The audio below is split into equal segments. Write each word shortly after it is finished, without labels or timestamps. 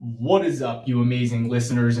What is up, you amazing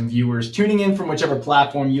listeners and viewers tuning in from whichever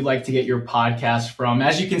platform you like to get your podcast from?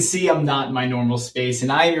 As you can see, I'm not in my normal space,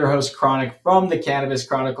 and I am your host, Kronic, from the Cannabis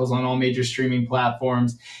Chronicles on all major streaming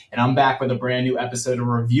platforms. And I'm back with a brand new episode of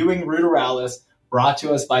Reviewing Ruderalis, brought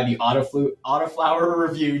to us by the Autoflower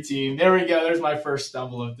Review Team. There we go. There's my first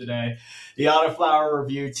stumble of today. The Autoflower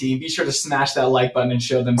Review Team. Be sure to smash that like button and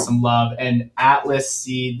show them some love. And Atlas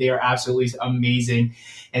Seed, they are absolutely amazing.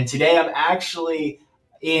 And today I'm actually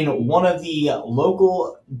in one of the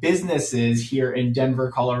local businesses here in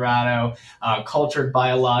Denver, Colorado, Cultured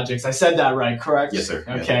Biologix. I said that right, correct? Yes, sir.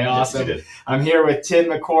 Okay, yes, awesome. Yes, I'm here with Tim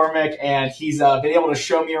McCormick, and he's been able to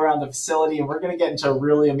show me around the facility, and we're going to get into a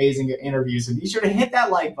really amazing interview. So be sure to hit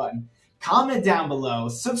that like button, comment down below,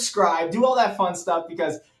 subscribe, do all that fun stuff,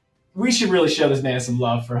 because we should really show this man some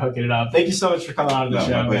love for hooking it up. Thank you so much for coming on to the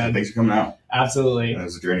show, man. Thanks for coming out. Absolutely. It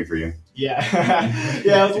was a journey for you. Yeah.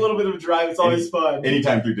 Yeah, it was a little bit of a drive. It's always fun.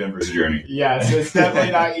 Anytime through Denver is a journey. Yeah, so it's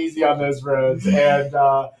definitely not easy on those roads. And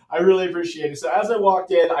I really appreciate it. So as I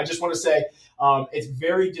walked in, I just want to say it's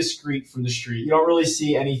very discreet from the street. You don't really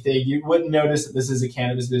see anything. You wouldn't notice that this is a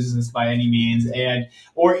cannabis business by any means,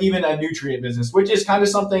 or even a nutrient business, which is kind of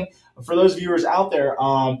something for those viewers out there,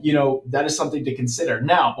 that is something to consider.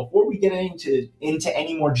 Now, before we get into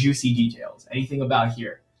any more juicy details, anything about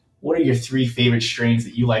here, what are your 3 favorite strains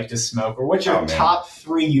that you like to smoke? Or what's your top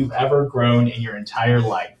 3 you've ever grown in your entire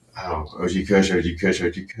life? Oh, OG Kush. Yes.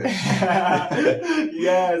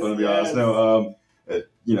 To be honest, no.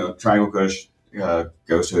 Triangle Kush,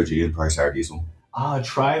 Ghost OG, and probably Sour Diesel.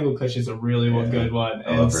 Triangle Kush is a really good one.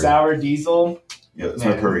 And her. Sour Diesel. Yeah, it's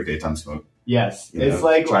my perfect daytime smoke. Yes, it's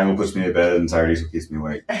like Triangle puts me to bed and Sour Diesel keeps me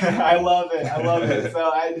awake. I love it.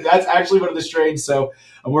 So that's actually one of the strains. So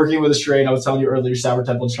I'm working with a strain. I was telling you earlier, Sour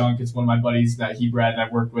Temple Chunk. It's one of my buddies that he bred and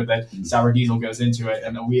I've worked with. That Sour Diesel goes into it,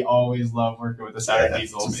 and we always love working with the Sour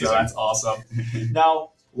Diesel. So that's awesome.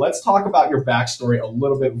 Now let's talk about your backstory a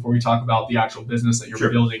little bit before we talk about the actual business that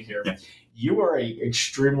you're building here. Yeah. You are an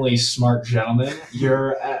extremely smart gentleman.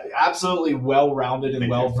 You're absolutely well-rounded and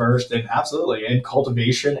well-versed, and absolutely in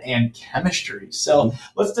cultivation and chemistry. So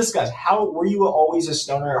let's discuss, how were you always a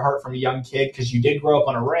stoner at heart from a young kid? Because you did grow up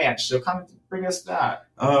on a ranch. So kind of bring us that.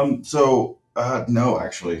 No,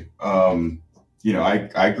 actually.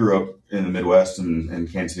 I grew up in the Midwest in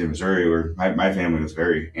Kansas City, Missouri, where my family was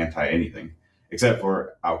very anti-anything, except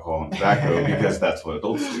for alcohol and tobacco, because that's what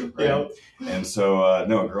adults do, right? Yep. And so,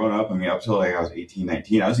 growing up, up till I was 18,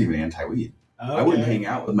 19, I was even anti-weed. Okay. I wouldn't hang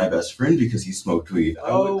out with my best friend because he smoked weed.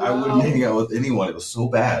 I wouldn't hang out with anyone. It was so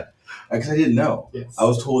bad because I didn't know. Yes. I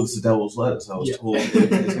was told it's the devil's lettuce. I was told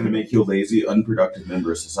it's going to make you a lazy, unproductive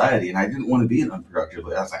member of society, and I didn't want to be an unproductive.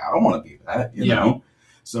 I was like, I don't want to be that, you know?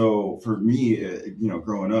 So for me,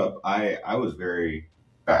 growing up, I was very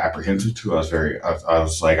apprehensive too. I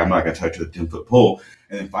was like, I'm not going to touch the 10-foot pole.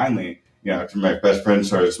 And then finally, after my best friend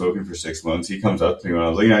started smoking for 6 months, he comes up to me when I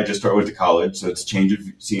was like, I just went to college, so it's a change of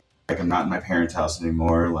scene. Like, I'm not in my parents' house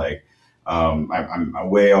anymore. Like, I'm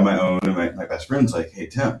away on my own, and my best friend's like, hey,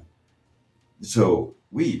 Tim, so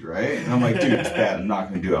weed, right? And I'm like, dude, it's bad. I'm not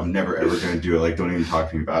going to do it. I'm never, ever going to do it. Like, don't even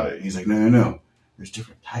talk to me about it. And he's like, no. There's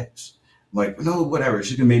different types. I'm like, no, whatever. It's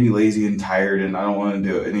just going to make me lazy and tired, and I don't want to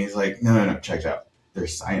do it. And he's like, no, check it out.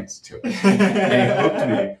 There's science to it. And he hooked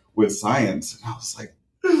me with science. And I was like,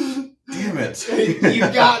 damn it. You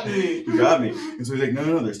got me. You got me. And so he's like,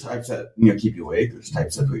 no, there's types that keep you awake. There's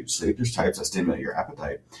types that put you to sleep. There's types that stimulate your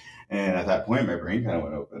appetite. And at that point, my brain kind of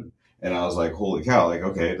went open. And I was like, holy cow, like,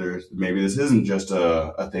 okay, maybe this isn't just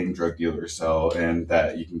a thing drug dealers sell, and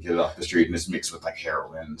that you can get it off the street and it's mixed with like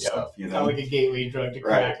heroin and stuff, It's not like a gateway drug to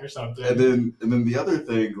crack or something. And then the other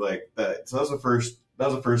thing, like that, so that was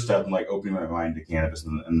the first step in like opening my mind to cannabis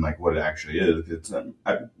and like what it actually is. It's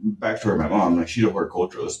backstory of my mom, like she's a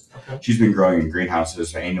horticulturalist. Okay. She's been growing in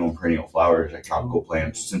greenhouses, annual and perennial flowers, like tropical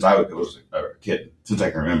plants since I was a kid, since I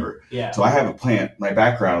can remember. Yeah. So I have a plant. My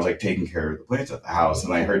background is like taking care of the plants at the house, and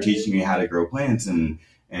like her teaching me how to grow plants and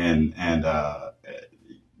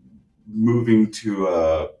moving to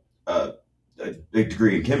a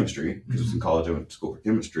degree in chemistry, because it was in college. I went to school for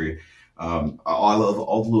chemistry. I love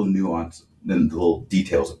all the little nuance and the little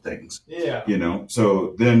details of things. Yeah.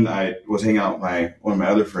 So then I was hanging out with one of my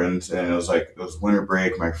other friends, and it was winter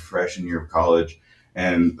break, my freshman year of college.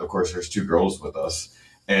 And of course there's 2 girls with us.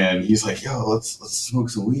 And he's like, yo, let's smoke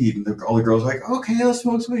some weed. And all the girls were like, okay, let's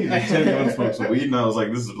smoke some weed. And Tim, you want to smoke some weed? And I was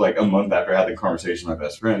like, this is like a month after I had the conversation with my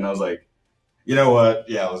best friend. And I was like, you know what?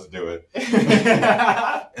 Yeah, let's do it. And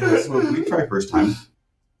I smoked weed for my first time.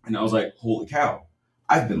 And I was like, holy cow,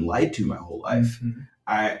 I've been lied to my whole life. Mm-hmm.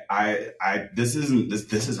 This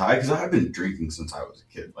is high, because I've been drinking since I was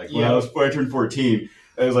a kid. Like when I turned 14,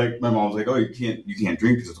 It was like, my mom's like, oh, you can't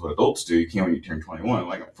drink because it's what adults do. You can't when you turn 21. I'm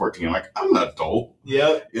like, I'm 14. I'm like, I'm an adult.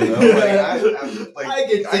 Yep. You know, like, I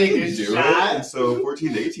can take a shot. And so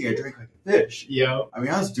 14 to 18, I drank like a fish. Yep. I mean,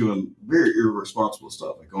 I was doing very irresponsible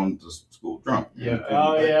stuff, like going to school drunk.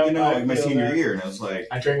 Yeah. You know, like my senior year, and I was like,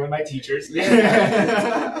 I drank with my teachers.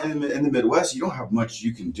 Yeah. in the Midwest, you don't have much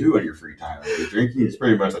you can do in your free time. Like, drinking is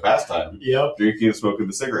pretty much a pastime. Yep. Drinking and smoking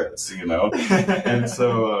the cigarettes, you know. And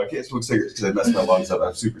so I can't smoke cigarettes because I mess my lungs up. I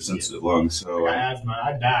have super sensitive lungs, so I got asthma.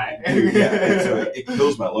 I die. yeah, so it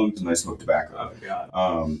kills my lungs when I smoke tobacco.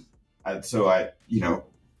 Oh god. You know,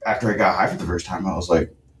 after I got high for the first time, I was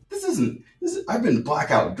like, I've been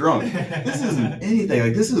blackout drunk. This isn't anything.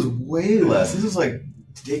 Like, this is way less. This is like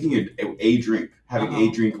taking a drink, having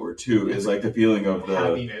a drink or two is like the feeling of the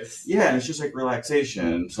happiness. Yeah, and it's just like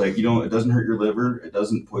relaxation. It's like, it doesn't hurt your liver. It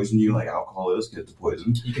doesn't poison you like alcohol is, because it's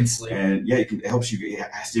poison. You can sleep. And yeah, it helps you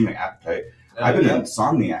get stimulate appetite. I've been an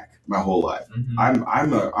insomniac my whole life. Mm-hmm.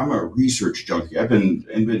 I'm a research junkie. I've been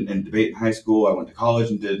in debate in high school. I went to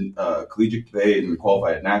college and did collegiate debate and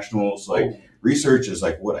qualified at nationals. Like, research is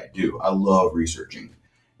like what I do. I love researching.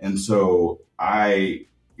 And so I,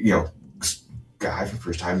 got high for the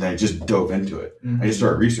first time, then I just dove into it. Mm-hmm. I just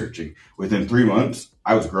started researching. Within 3 months,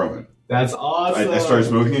 I was growing. That's awesome. I started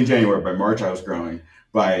smoking in January. By March, I was growing.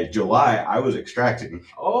 By July, I was extracting.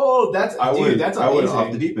 Oh, that's amazing. I went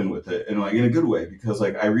off the deep end with it, and like in a good way, because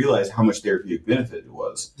like I realized how much therapeutic benefit it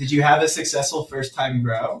was. Did you have a successful first time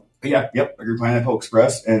grow? Yeah, yep. I grew Pineapple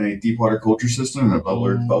Express and a deep water culture system and a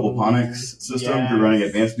bubble ponics system. Yes. They're running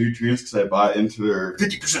advanced nutrients because I bought into their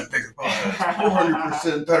 50% bigger pods,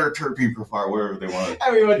 400% better terpene profile, whatever they want.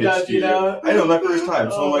 Everyone does, you know. I know, my first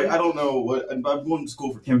time, so I'm like, I don't know what. I'm going to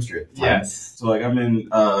school for chemistry at the time. Yes. So like I'm in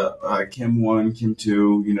Chem 1, Chem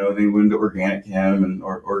 2, then went into organic chem and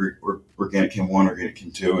or organic chem 1, organic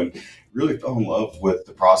chem 2, and really fell in love with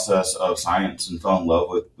the process of science and fell in love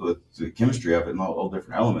with the chemistry of it and all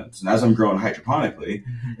different elements. And as I'm growing hydroponically,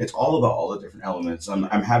 it's all about all the different elements. I'm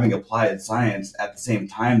having applied science at the same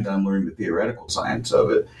time that I'm learning the theoretical science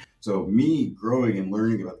of it. So me growing and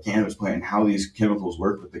learning about the cannabis plant and how these chemicals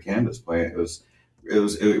work with the cannabis plant,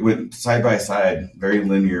 it went side by side, very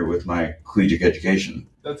linear with my collegiate education.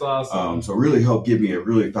 That's awesome. So it really helped give me a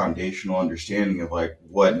really foundational understanding of like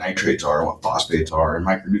what nitrates are, what phosphates are, and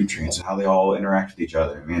micronutrients, and how they all interact with each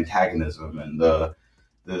other, and antagonism, and the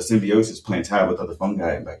symbiosis plants have with other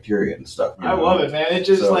fungi and bacteria and stuff. I love it, man. It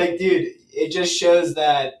just dude, it just shows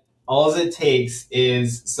that all it takes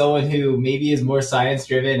is someone who maybe is more science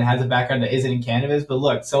driven and has a background that isn't in cannabis. But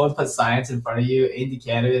look, someone puts science in front of you into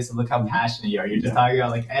cannabis, and look how passionate you are. You're just talking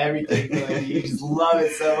about like everything. Like, you just love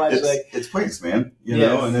it so much. It's plants, man. You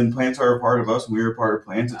know, and then plants are a part of us, and we're a part of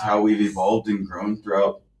plants. It's how we've evolved and grown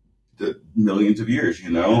throughout the millions of years.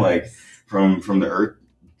 Like from the earth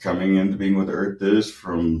coming into being what the earth is,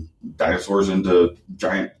 from dinosaurs into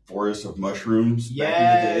giant forests of mushrooms. Yes,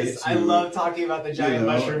 back in the day I love talking about the giant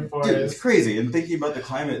mushroom forest. Dude, it's crazy. And thinking about the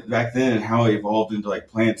climate back then and how it evolved into like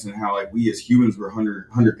plants, and how like we as humans were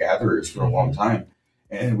hunter gatherers for a long time,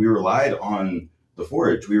 and we relied on the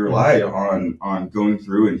forage. We relied on going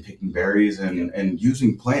through and picking berries and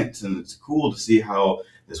using plants. And it's cool to see how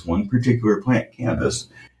this one particular plant, cannabis,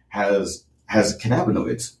 has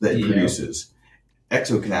cannabinoids that it produces.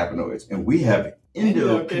 Exocannabinoids, and we have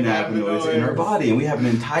endocannabinoids in our body, and we have an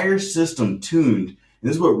entire system tuned. And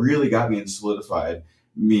this is what really got me and solidified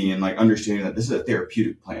me and like understanding that this is a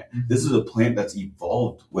therapeutic plant. Mm-hmm. This is a plant that's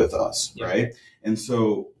evolved with us, right? And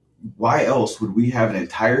so why else would we have an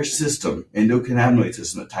entire system, endocannabinoid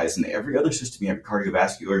system, that ties into every other system? You have your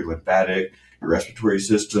cardiovascular, your lymphatic, your respiratory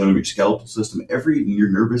system, your skeletal system, your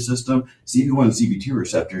nervous system, CB1 and CB2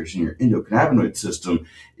 receptors in your endocannabinoid system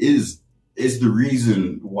is the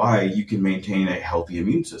reason why you can maintain a healthy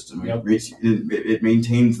immune system. Yep. It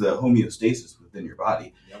maintains the homeostasis within your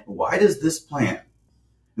body. Yep. Why does this plant,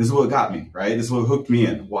 this is what got me, right? This is what hooked me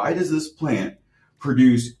in. Why does this plant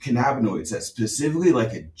produce cannabinoids that specifically,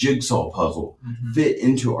 like a jigsaw puzzle, fit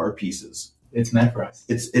into our pieces? It's meant for us.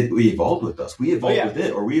 We evolved with us. We evolved with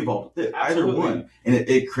it, or we evolved with it. Absolutely. Either one. And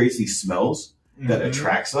it creates these smells that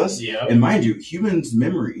attracts us. Yep. And mind you, humans'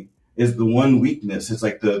 memory is the one weakness. It's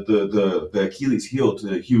like the Achilles heel to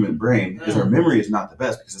the human brain, is our memory is not the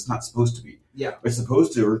best because it's not supposed to be. Yeah. We're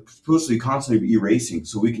supposed to constantly be erasing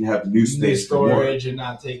so we can have new space for storage and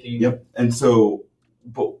not taking. Yep. And so,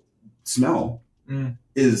 but smell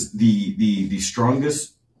is the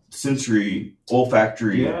strongest sensory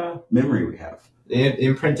olfactory memory we have. It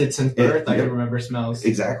imprinted since birth. I can remember smells.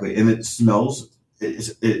 Exactly. And it smells,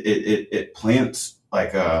 it plants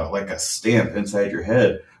like a stamp inside your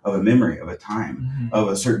head of a memory of a time, of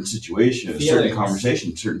a certain situation, a certain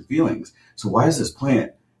conversation, certain feelings. So why is this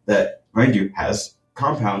plant that, mind you, has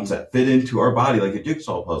compounds that fit into our body like a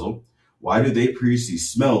jigsaw puzzle, why do they produce these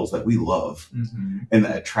smells that we love and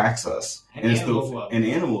that attracts us? And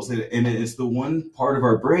animals, and it's the one part of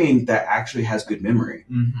our brain that actually has good memory.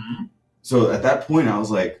 So at that point, I was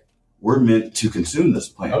like, we're meant to consume this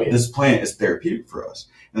plant. Oh, yeah. This plant is therapeutic for us.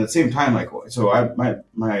 And at the same time, like, so I'm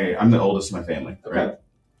the oldest in my family, right?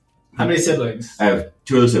 How many siblings? I have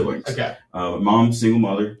 2 other siblings. Okay. Mom, single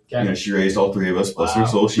mother. Okay. You know, she raised all 3 of us. Bless her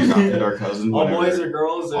soul. She adopted our cousin. All boys or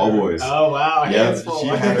girls? All boys. Oh, wow. Yeah, she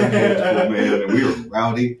had her hands full, man, and we were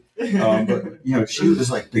rowdy. But, you know, she was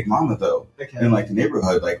like Big Mama, though. Okay. In, like, the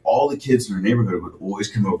neighborhood, like, all the kids in our neighborhood would always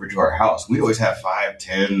come over to our house. We'd always have 5,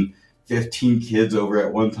 10, 15 kids over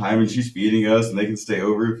at one time, and she's feeding us, and they can stay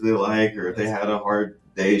over if they like, or if they had a hard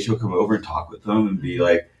day, she'll come over and talk with them and be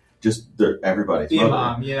like, just everybody's mother.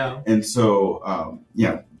 Mom, yeah. And so, you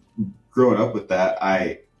know, growing up with that,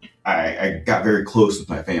 I got very close with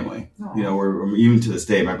my family. Aww. You know, we're even to this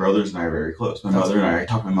day, my brothers and I are very close. My mother and I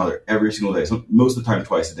talk to my mother every single day, so most of the time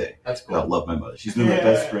twice a day. That's cool. I love my mother. She's been my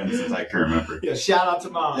best friend since I can remember. Yeah, shout out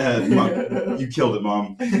to Mom. Yeah, Mom, you killed it,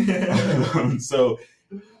 Mom. So,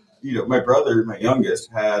 you know, my brother, my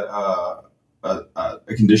youngest, had a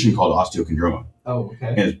condition called osteochondroma. Oh, okay.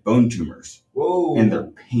 And it's bone tumors. Whoa. And they're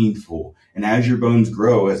painful. And as your bones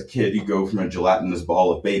grow as a kid, you go from a gelatinous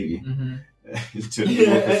ball of baby from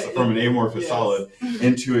an amorphous solid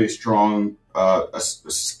into a strong, a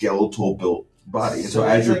skeletal built body. And so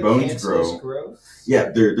as your bones grow,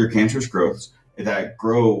 they're cancerous growths that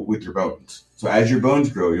grow with your bones. So as your bones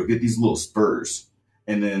grow, you'll get these little spurs.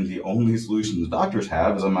 And then the only solution the doctors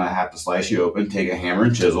have is I'm going to have to slice you open, take a hammer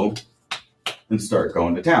and chisel, and start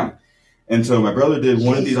going to town. And so my brother did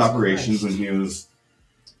one of these operations when he was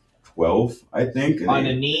 12, I think. On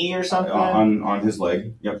a knee or something? On his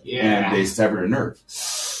leg, yep. Yeah. And they severed a nerve.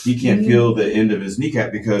 He can't feel the end of his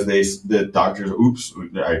kneecap because the doctors, oops,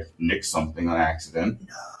 I nicked something on accident.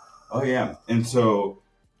 No. Oh, yeah. And so,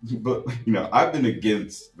 but, you know, I've been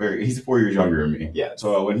against he's 4 years younger than me. Yeah.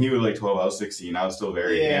 So when he was like 12, I was 16. I was still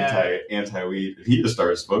very anti-weed. He just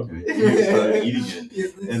started smoking it. He just started eating it.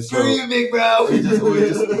 And so, you, big bro. He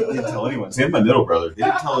didn't tell anyone. Same my middle brother. They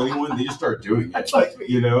didn't tell anyone. They just started doing it. That's like me.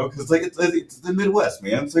 You know, because like it's the Midwest,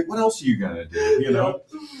 man. It's like, what else are you going to do? You know?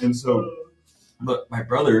 And so, but my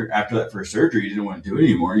brother, after that first surgery, he didn't want to do it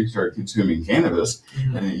anymore. He started consuming cannabis.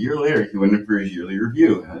 And a year later, he went in for his yearly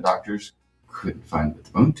review. And the doctors couldn't find the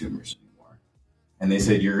bone tumors anymore. And they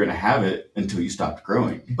said, you're going to have it until you stop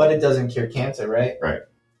growing. But it doesn't cure cancer, right? Right.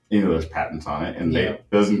 You know, there's patents on it, and it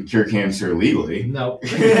doesn't cure cancer legally. No.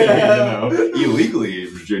 You know, illegally,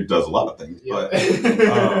 it does a lot of things. Yeah. But,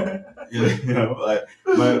 you know,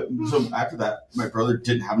 so after that, my brother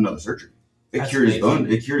didn't have another surgery. It cured his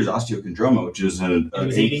bone. It cured his osteochondroma, which is an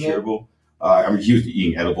incurable. I mean, he was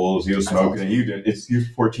eating edibles, he was smoking, and he was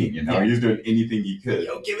 14, you know, he was doing anything he could.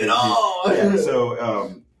 Yo, give it all! Yeah,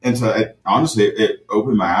 so, honestly, it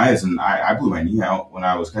opened my eyes, and I blew my knee out when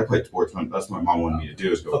I played sports. That's what my mom wanted me to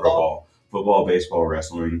do, is go football, baseball,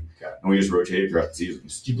 wrestling, and we just rotated throughout the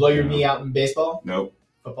seasons. Did you blow your knee out in baseball? Nope.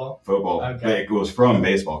 Football. Okay. It was from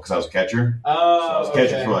baseball because I was a catcher. Oh, so I was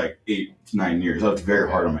catching for like 8 to 9 years. I was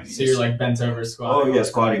very hard on my knees. So you're like bent over squatting. Oh yeah,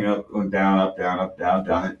 squatting up, going down, up, down, up, down,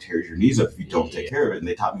 down. It tears your knees up if you don't take care of it. And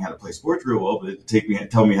they taught me how to play sports real well, but it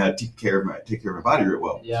didn't tell me how to take care of my body real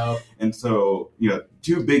well. Yeah. And so, you know,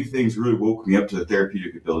 2 big things really woke me up to the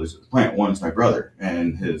therapeutic abilities of the plant. One is my brother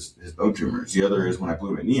and his bone tumors. The other is when I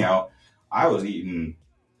blew my knee out, I was eating.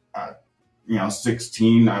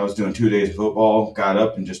 16. I was doing 2 days of football. Got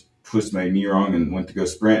up and just twisted my knee wrong and went to go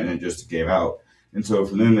sprint, and it just gave out. And so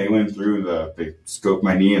from then they went through they scoped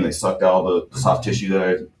my knee and they sucked out all the soft tissue that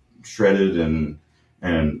I shredded and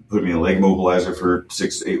put me in a leg mobilizer for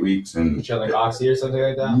 6 to 8 weeks. And did you have like Oxy or something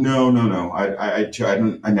like that? No. I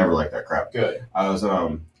never liked that crap. Good. I was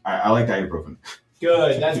I liked ibuprofen.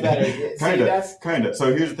 Good. That's better. Kind of.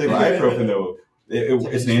 So here's the thing about ibuprofen though.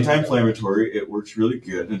 It's an anti-inflammatory. It works really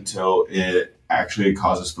good until it actually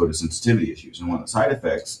causes photosensitivity issues. And one of the side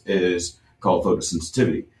effects is called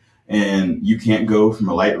photosensitivity. And you can't go from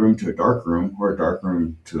a light room to a dark room or a dark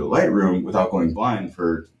room to a light room without going blind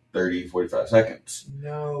for 30, 45 seconds.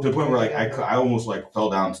 No. To the point where like I almost like fell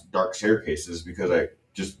down dark staircases because I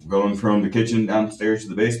just going from the kitchen downstairs to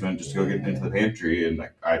the basement just to go get into the pantry, and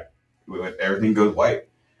everything goes white.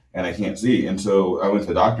 And I can't see. And so I went to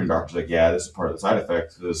the doctor, and the doctor's like, yeah, this is part of the side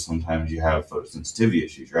effects, because sometimes you have photosensitivity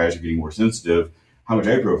issues. Right? As you're getting more sensitive, how much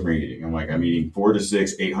ibuprofen are you eating? I'm like, I'm eating 4 to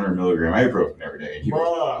 6, 800 milligram ibuprofen every day. And he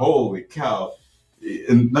goes, holy cow.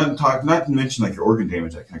 and not to mention like your organ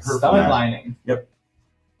damage that can occur from Stomach that. lining. Yep.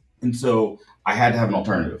 And so I had to have an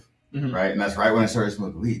alternative, Mm-hmm. right? And that's right when I started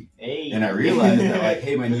smoking weed. Hey. And I realized that, like,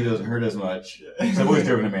 hey, my knee doesn't hurt as much. Because I've always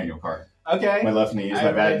driven a manual car. Okay. My left knee is I my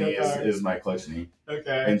have a bad knee manual car. is my clutch knee.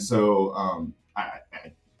 Okay. And so I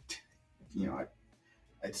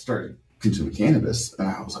started consuming cannabis, and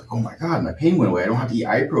I was like, oh my God, my pain went away. I don't have to eat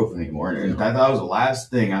ibuprofen anymore. And I thought it was the last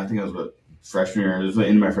thing. I think it was about freshman year. It was the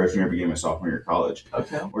end of my freshman year, beginning of my sophomore year of college.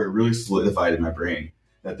 Okay. Where it really solidified in my brain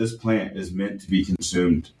that this plant is meant to be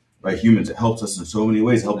consumed by humans. It helps us in so many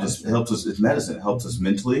ways. It helps us. It's medicine. It helps us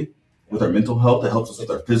mentally with our mental health. It helps us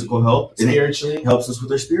with our physical health. Spiritually. It helps us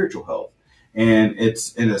with our spiritual health. And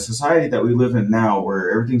it's in a society that we live in now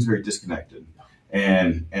where everything's very disconnected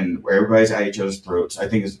and where everybody's at each other's throats. I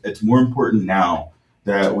think it's more important now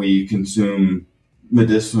that we consume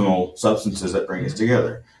medicinal substances that bring us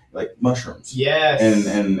together, like mushrooms. Yes. And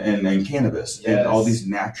cannabis. Yes. And all these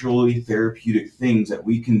naturally therapeutic things that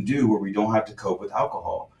we can do where we don't have to cope with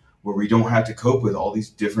alcohol, where we don't have to cope with all these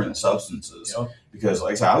different substances. Yep. Because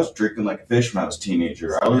like I said, I was drinking like a fish when I was a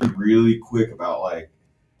teenager. I learned really quick about like,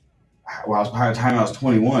 well, by the time I was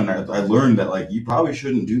 21, I learned that like you probably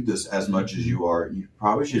shouldn't do this as much as you are. You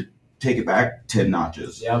probably should take it back 10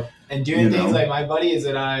 notches. Yep. And doing things like my buddies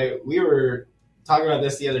and we were talking about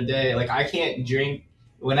this the other day. Like I can't drink.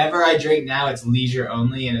 Whenever I drink now, it's leisure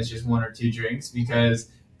only, and it's just 1 or 2 drinks because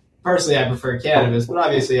personally I prefer cannabis. But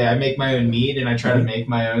obviously I make my own mead and I try to make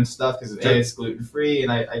my own stuff because it's gluten free,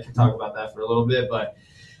 and I can talk about that for a little bit. But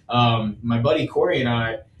my buddy Corey and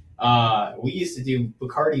I. We used to do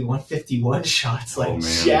Bacardi 151 shots like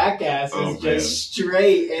jackasses, just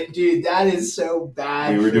straight. And dude, that is so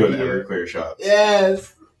bad. We were doing Everclear shots.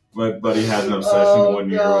 Yes. My buddy had an obsession 1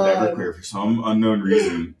 year with Everclear for some unknown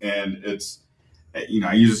reason. And it's,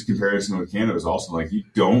 I use this comparison with cannabis also. Like, you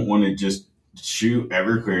don't want to just shoot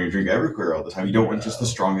Everclear and drink Everclear all the time. You don't want just the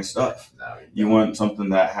strongest stuff. No, you want something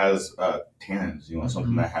that has tannins. You want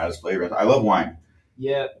something that has flavor. I love wine.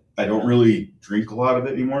 Yeah. I don't really drink a lot of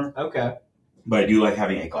it anymore. Okay. But I do like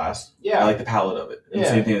having a glass. Yeah. I like the palate of it. And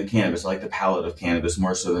same thing with cannabis. I like the palate of cannabis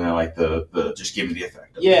more so than I like the just give me the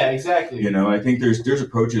effect of it. Exactly. I think there's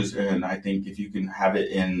approaches, and I think if you can have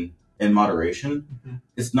it in moderation,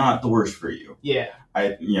 it's not the worst for you. Yeah.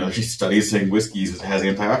 There's studies saying whiskey has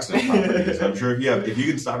antioxidant properties. I'm sure if you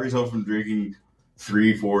can stop yourself from drinking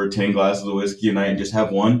 3, 4, 10 glasses of whiskey a night and just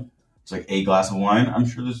have one, it's like a glass of wine, I'm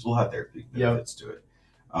sure there's a lot of therapeutic benefits to it.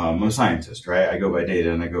 I'm a scientist, right? I go by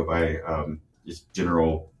data and I go by just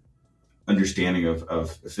general understanding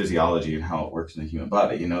of physiology and how it works in the human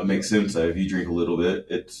body. It makes sense that if you drink a little bit,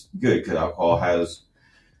 it's good because alcohol has,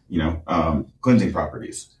 cleansing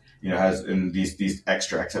properties. Has in these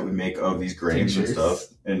extracts that we make of these grains and stuff,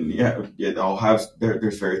 and it all has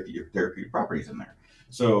there's very therapeutic properties in there.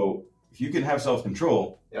 So if you can have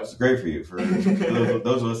self-control, it's great for you. For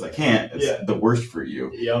those of us that can't, it's the worst for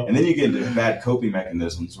you. Yep. And then you get into bad coping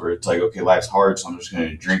mechanisms where it's like, okay, life's hard, so I'm just going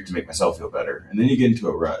to drink to make myself feel better. And then you get into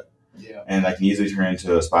a rut. Yeah. And I can easily turn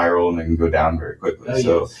into a spiral, and I can go down very quickly.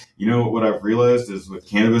 What I've realized is with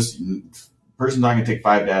cannabis, person's not going to take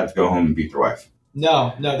 5 dabs, go home, and beat their wife.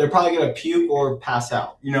 No, they're probably going to puke or pass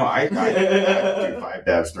out. I do 5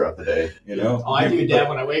 dabs throughout the day, I do a dab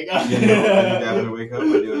when I wake up. I do a dab when I wake up. I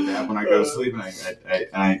do a dab when I go to sleep, and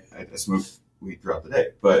I smoke weed throughout the day.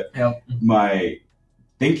 But my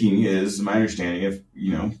thinking is, my understanding, if,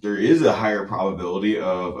 there is a higher probability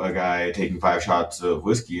of a guy taking 5 shots of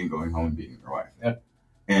whiskey and going home and beating their wife. Yep.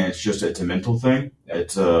 And it's a mental thing.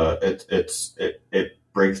 Yep. It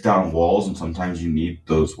breaks down walls, and sometimes you need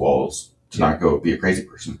those walls to not go be a crazy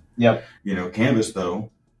person. Yep. Cannabis,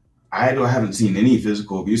 though, I haven't seen any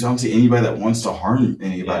physical abuse. I don't see anybody that wants to harm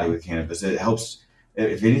anybody with cannabis. It helps.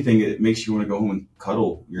 If anything, it makes you want to go home and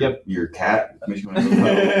cuddle your cat. It makes you want to go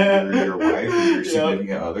cuddle your wife or your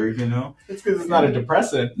significant other, It's because it's not a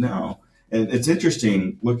depressant. No. And it's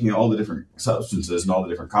interesting looking at all the different substances and all the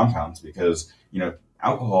different compounds because,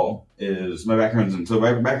 alcohol is my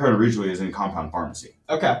background originally is in compound pharmacy.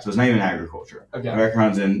 Okay. So it's not even agriculture. Okay. My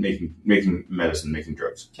background's in making medicine, making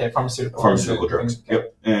drugs. Okay, pharmaceutical drugs. Okay.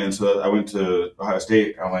 Yep. And so I went to Ohio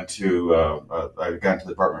State. I got into the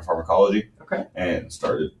Department of Pharmacology. Okay. And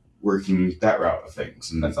started working that route of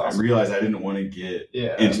things. And that's awesome. I realized I didn't want to get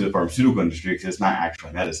into the pharmaceutical industry because it's not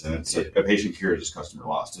actually medicine. It's a patient cures, customer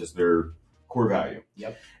lost. It's their core value.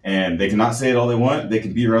 Yep. And they cannot say it all they want. They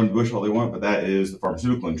can beat around the bush all they want, but that is the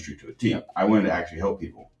pharmaceutical industry to a T. Yep. I wanted to actually help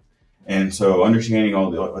people. And so understanding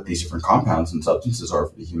what these different compounds and substances are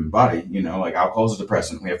for the human body, like alcohol is a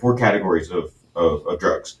depressant. We have 4 categories of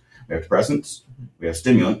drugs. We have depressants, we have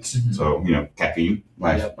stimulants, so, caffeine,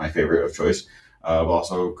 my favorite of choice.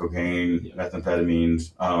 Also cocaine,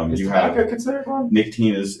 methamphetamines. Is You tobacco have considered one?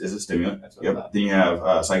 nicotine is a stimulant. That's what I thought. Then you have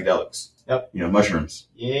psychedelics. Yep. Mushrooms.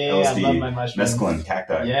 Yeah, LSD, I love my mushrooms. mescaline,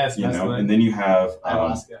 cacti. Yes, mescaline. And then you have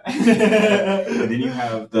ayahuasca. and then you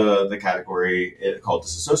have the category called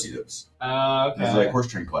dissociatives. Okay. This is like horse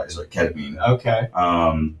tranquilizers, like ketamine. Okay.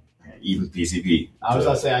 Even PCP. I was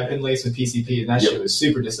about to say I've been laced with PCP, and that shit was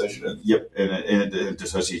super dissociative. Yep, and it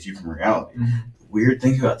dissociates you from reality. Mm-hmm. The weird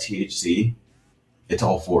thing about THC, it's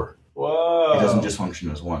all four. Whoa. It doesn't just function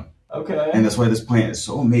as one. Okay. And that's why this plant is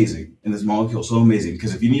so amazing, and this molecule is so amazing.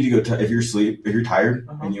 Because if you need to go, if you're tired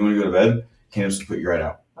and you want to go to bed, cannabis will put you right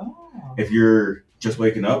out. Oh. If you're just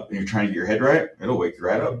waking up and you're trying to get your head right, it'll wake you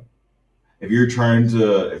right up. If you're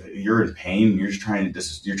in pain, and you're trying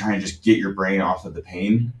to just get your brain off of the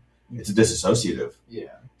pain, it's a dissociative. Yeah.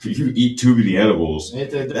 If you eat too many edibles,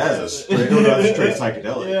 that's a straight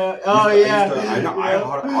psychedelic. Yeah. Oh, yeah. I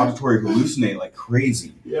auditory hallucinate like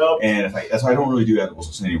crazy. Yep. And that's why I don't really do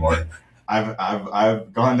edibles anymore.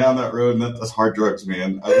 I've gone down that road, and that's hard drugs,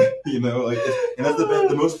 man. And that's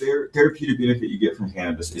the most therapeutic benefit you get from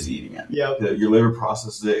cannabis is eating it. Yep. Your liver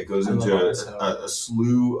processes it. It goes into a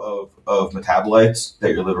slew of metabolites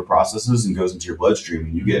that your liver processes and goes into your bloodstream,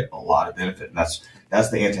 and you get a lot of benefit. And that's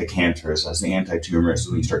the anti-cancerous, that's the anti-tumorous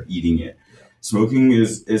when you start eating it. Smoking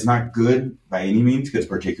is not good by any means because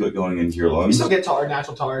particulate going into your lungs. You still get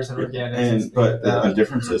natural tars and organics. But the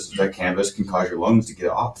difference is that cannabis can cause your lungs to get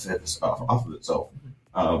off of itself.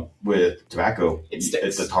 With tobacco,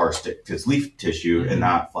 it's a tar stick to its leaf tissue and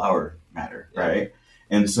not flower matter, right?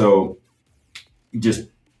 And so,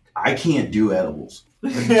 I can't do edibles. I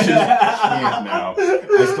just can't now.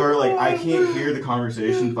 I can't hear the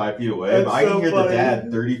conversation 5 feet away, but I can hear the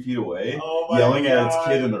dad 30 feet away yelling at its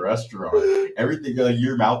kid in the restaurant. Everything,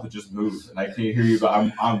 your mouth would just move, and I can't hear you,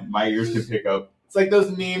 but my ears can pick up. It's like those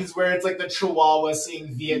memes where it's like the Chihuahua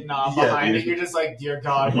seeing Vietnam behind it. You're just like, dear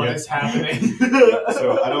God, what is happening?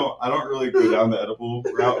 So I don't really go down the edible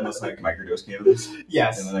route unless I microdose cannabis.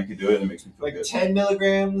 Yes. And then I can do it, and it makes me feel good. 10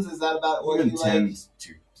 milligrams, is that about what you 10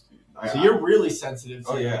 like? So you're really sensitive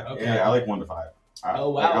to it. Yeah. Okay. Yeah, I like 1 to 5.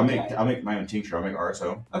 I'll make my own tincture. I'll make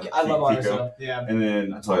RSO. Okay, I love RSO. Yeah. And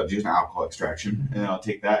then I'll do an alcohol extraction, and then I'll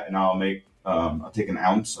take that and I'll take an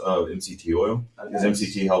ounce of MCT oil because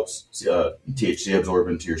MCT helps THC absorb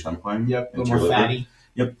into your stomach lining. Yep, a into little your more liver. fatty.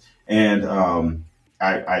 Yep. And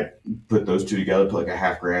I put those two together, put like a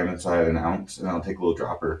half gram inside an ounce, and I'll take a little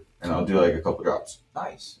dropper and I'll do like a couple drops.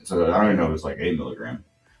 Nice. So I don't even know if it's like 8 milligram.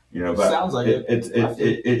 But sounds like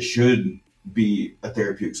it should be a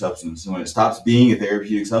therapeutic substance. And when it stops being a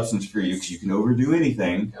therapeutic substance for you, because you can overdo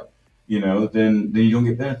anything, then you don't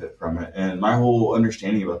get benefit from it. And my whole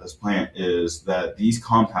understanding about this plant is that these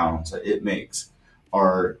compounds that it makes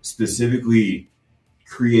are specifically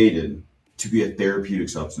created to be a therapeutic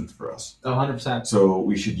substance for us. 100%. So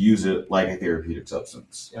we should use it like a therapeutic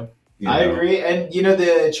substance. Yep. I agree. And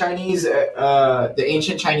the Chinese, the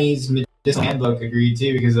ancient Chinese medicinal handbook agreed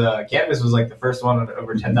too, because cannabis was like the first one with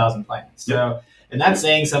over 10,000 plants. So, and that's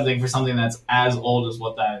saying something for something that's as old as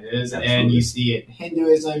what that is. Absolutely. And you see it in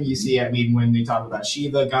Hinduism, you see it, when they talk about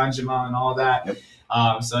Shiva, Ganjama, and all that.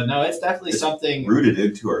 Yep. So no, it's definitely something rooted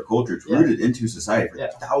into our culture. It's rooted into society for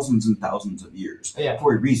thousands and thousands of years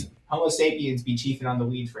for a reason. Homo sapiens be chiefing on the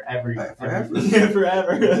weed forever. Forever. Native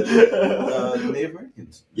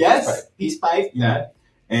Americans. Yes, peace pipe. Yeah.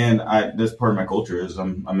 And this part of my culture is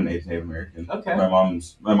I'm an eighth Native American. Okay. My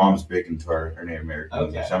mom's big into our Native American.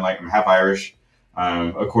 Okay. So I'm half Irish,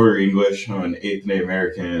 a quarter English. I'm an eighth Native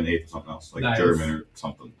American and an eighth something else, like German or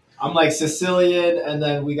something. I'm like Sicilian, and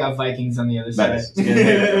then we got Vikings on the other side.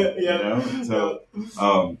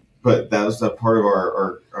 But that was a part of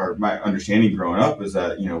our my understanding growing up is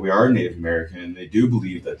that we are Native American, and they do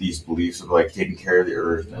believe that these beliefs of like taking care of the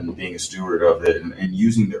earth and being a steward of it and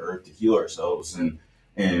using the earth to heal ourselves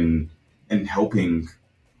and helping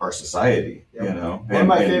our society. One of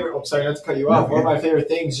my favorite. Sorry, not to cut you off. One of my favorite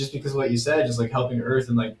things, just because of what you said, just like helping Earth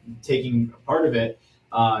and like taking part of it.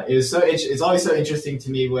 It's always so interesting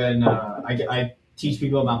to me when I teach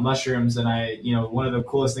people about mushrooms, and one of the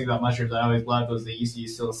coolest things about mushrooms I always loved was they used to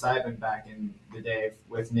use psilocybin back in the day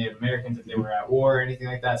with Native Americans. If they were at war or anything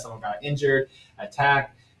like that, someone got injured,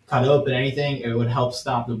 attacked, cut open, anything, it would help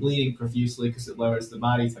stop the bleeding profusely because it lowers the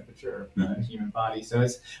body temperature of the human body. So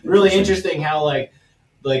it's really interesting how like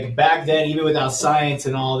back then, even without science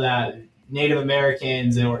and all that, Native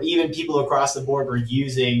Americans or even people across the board were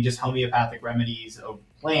using just homeopathic remedies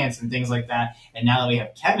plants and things like that. And now that we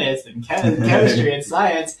have chemists and chemistry and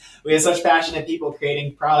science, we have such passionate people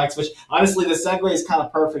creating products, which honestly, the segue is kind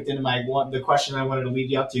of perfect into the question I wanted to lead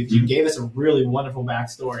you up to, because you gave us a really wonderful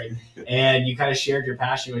backstory and you kind of shared your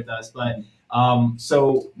passion with us. But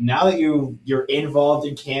so now that you're involved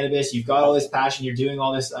in cannabis, you've got all this passion, you're doing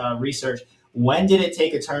all this research. When did it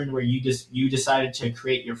take a turn where you decided to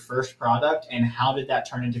create your first product, and how did that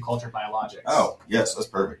turn into Cultured Biologix? Oh, yes, that's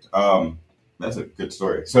perfect. That's a good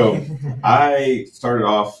story. So I started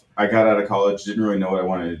off, I got out of college, didn't really know what I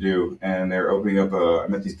wanted to do. And they're opening up I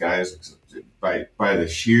met these guys by the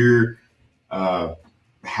sheer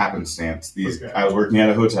happenstance. I was working at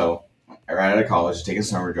a hotel right out of college, taking a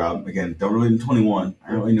summer job. Again, I'm 21.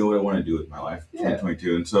 I don't really know what I want to do with my life. I'm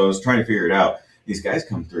 22. And so I was trying to figure it out. These guys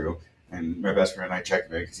come through, and my best friend and I check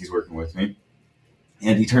him in because he's working with me.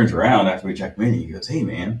 And he turns around after we check him in, and he goes, "Hey,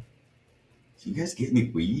 man, can you guys get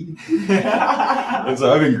me weed?" And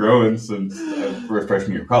so I've been growing since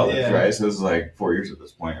freshman year of college, right? So this is like 4 years at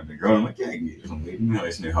this point. I've been growing. I'm like, yeah, I can get you some weed. You know,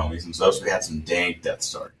 these new homies and stuff. So we had some dank Death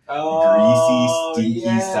Star. Greasy,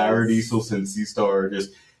 stinky, sour diesel, Cincy Star.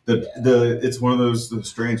 Just it's one of those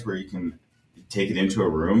strains where you can take it into a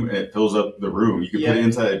room and it fills up the room. You can put it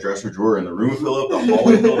inside a dresser drawer and the room will fill up, the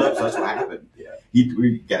hallway filled up. So that's what happened.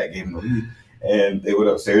 We gave him the weed. And they went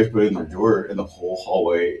upstairs, put it in their drawer, and the whole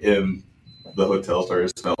hallway in the hotel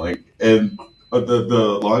started smelling. And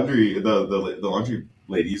the laundry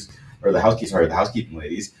ladies, or the housekeeping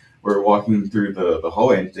ladies, were walking through the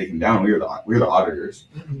hallway and taking down. We were the auditors.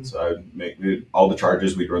 Mm-hmm. So I'd make all the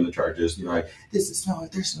charges. We'd run the charges. You know, like, this is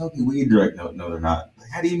they're smoking weed. And they're like, no, they're not.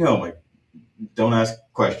 Like, how do you know? I'm like, don't ask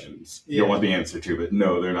questions you don't want the answer to, but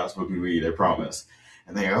no, they're not smoking weed, I promise.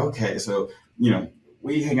 And they go, okay. So,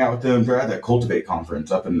 we hang out with them. They're at that Cultivate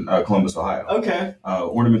conference up in Columbus, Ohio. Okay.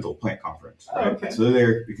 Ornamental plant conference. Right? Okay. So they're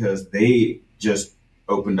there because they just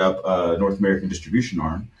opened up a North American distribution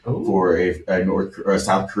arm for a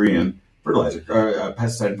South Korean fertilizer,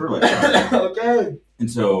 pesticide fertilizer. Okay.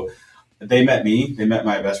 And so they met me. They met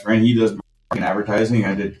my best friend. He does advertising.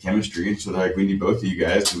 I did chemistry. So they're like, we need both of you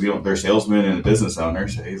guys. They're salesmen and a business owner.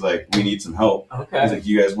 So he's like, we need some help. Okay. He's like,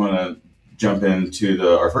 you guys want to jump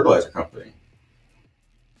into our fertilizer company?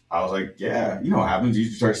 I was like, yeah, you know what happens. You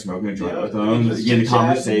start smoking a joint with them, you get a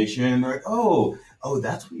conversation. They're like, oh,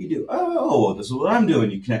 that's what you do. Oh, this is what I'm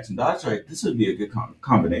doing. You connect some dots. Like, this would be a good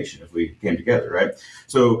combination if we came together, right?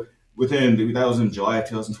 So that was in July of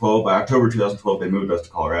 2012. By October 2012, they moved us to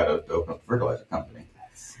Colorado to open up a fertilizer company.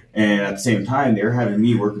 And at the same time, they were having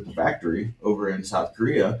me work at the factory over in South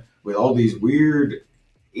Korea with all these weird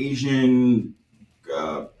Asian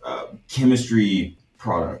chemistry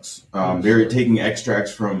products. They're taking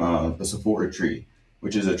extracts from the Sephora tree,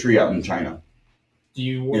 which is a tree out in China. Do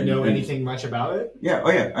you know anything much about it? Yeah. Oh,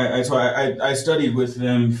 yeah. I studied with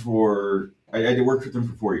them I worked with them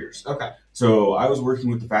for 4 years. Okay. So I was working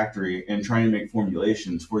with the factory and trying to make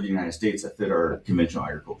formulations for the United States that fit our conventional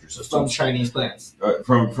agriculture system. From Chinese plants?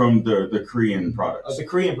 From the Korean products. Oh, the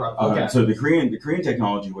Korean products. Okay. So the Korean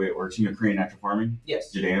technology, the way it works, Korean natural farming?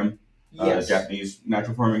 Yes. Jadam? Yes. Japanese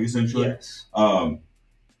natural farming, essentially? Yes.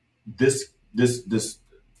 This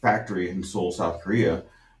factory in Seoul, South Korea,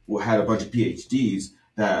 had a bunch of PhDs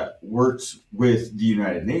that worked with the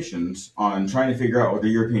United Nations on trying to figure out, or the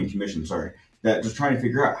European Commission, that was trying to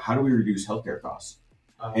figure out how do we reduce healthcare costs.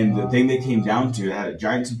 And the thing they came down to, had a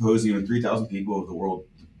giant symposium with 3,000 people of the world,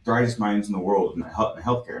 brightest minds in the world in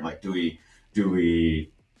healthcare. And like, do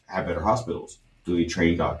we have better hospitals? Do we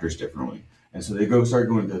train doctors differently? And so they start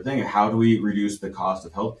going to the thing of how do we reduce the cost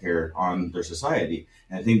of healthcare on their society?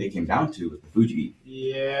 And the thing they came down to was the food you eat.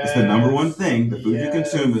 Yeah, it's the number one thing. The food you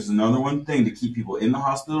consume is the number one thing to keep people in the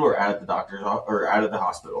hospital or out of the doctor's or out of the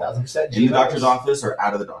hospital. 1,000% in the doctor's office or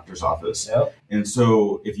out of the doctor's office. Yep. And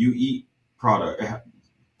so if you eat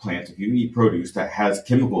plants, if you eat produce that has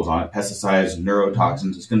chemicals on it, pesticides,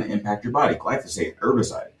 neurotoxins, it's going to impact your body. Glyphosate,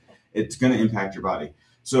 herbicide, it's going to impact your body.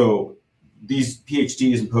 So these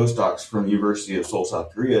PhDs and postdocs from the University of Seoul,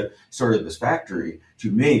 South Korea, started this factory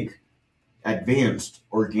to make advanced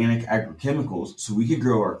organic agrochemicals so we can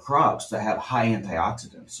grow our crops that have high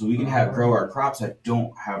antioxidants. So we can grow our crops that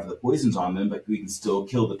don't have the poisons on them, but we can still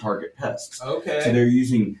kill the target pests. Okay. So they're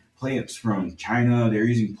using plants from China. They're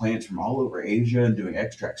using plants from all over Asia and doing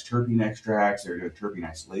terpene extracts. They're doing terpene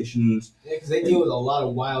isolations. Yeah, because they deal with a lot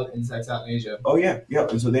of wild insects out in Asia. Oh yeah, yeah.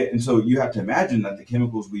 And so you have to imagine that the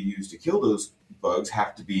chemicals we use to kill those bugs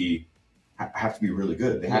have to be really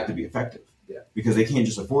good. They have to be effective. Yeah. Because they can't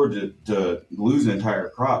just afford to lose an entire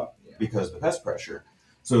crop because of the pest pressure.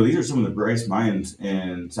 So these are some of the brightest minds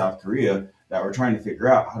in South Korea that were trying to figure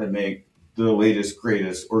out how to make the latest,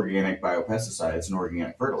 greatest organic biopesticides and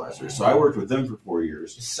organic fertilizers. So I worked with them for 4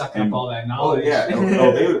 years. Just sucking up all that knowledge. Oh,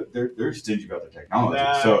 yeah. They're stingy about their technology.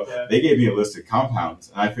 They gave me a list of compounds,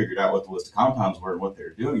 and I figured out what the list of compounds were and what they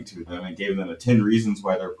were doing to them, and gave them the 10 reasons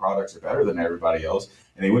why their products are better than everybody else.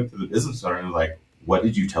 And they went to the business owner and was like, what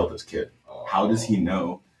did you tell this kid? How does he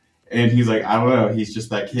know? And he's like, I don't know. He's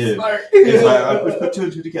just that kid. It's like, I put two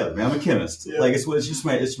and two together, man. I'm a chemist. Yeah. Like, it's just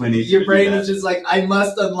my nature. Your brain is just like, I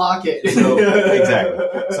must unlock it. So, exactly.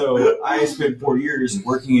 So I spent 4 years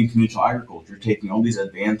working in conventional agriculture, taking all these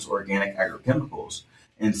advanced organic agrochemicals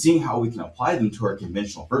and seeing how we can apply them to our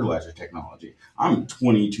conventional fertilizer technology. I'm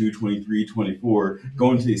 22, 23, 24,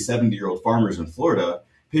 going to these 70-year-old farmers in Florida,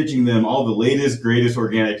 pitching them all the latest, greatest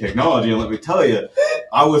organic technology. And let me tell you,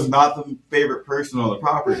 I was not the favorite person on the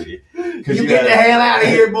property. You get the hell out of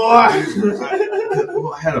here, boy!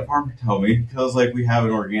 I had a farmer tell me, because like we have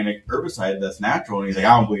an organic herbicide that's natural, and he's like,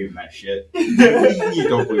 I don't believe in that shit. You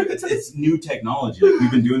don't believe it. It's new technology. Like,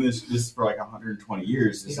 we've been doing this for like 120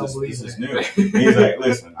 years. This is new. And he's like,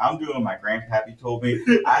 listen, I'm doing what my grandpappy told me.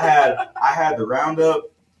 I had the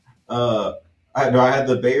Roundup. I had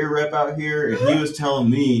the Bayer rep out here, and he was telling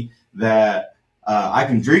me that I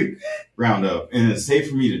can drink Roundup, and it's safe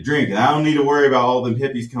for me to drink, and I don't need to worry about all them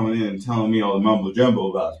hippies coming in and telling me all the mumbo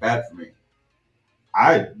jumbo about it's bad for me.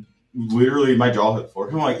 I literally, my jaw hit the floor.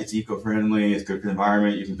 I'm like, it's eco-friendly, it's good for the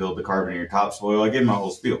environment, you can build the carbon in your topsoil. I gave him my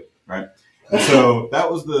whole spiel, right? And so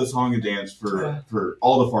that was the song and dance for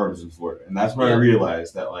all the farms in Florida, and that's when I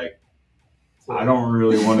realized that, like, I don't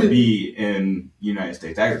really want to be in United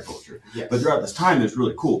States agriculture. Yes. But throughout this time, it's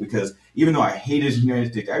really cool because even though I hated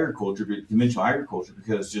United States agriculture, but conventional agriculture,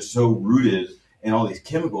 because it's just so rooted in all these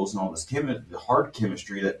chemicals and all this the hard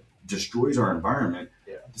chemistry that destroys our environment.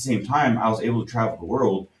 Yeah. At the same time, I was able to travel the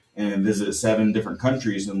world and visit 7 different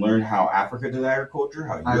countries and learn how Africa does agriculture,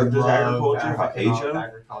 how Europe does agriculture, how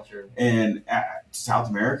Asia, and South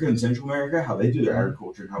America and Central America, how they do their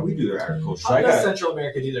agriculture and how we do their agriculture. How does Central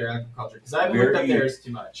America do their agriculture? Because I haven't looked up theirs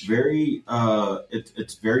too much.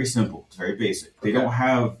 It's very simple. It's very basic. They don't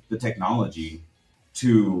have the technology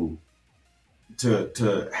to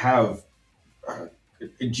have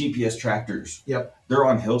GPS tractors. Yep. They're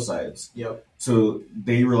on hillsides. Yep. So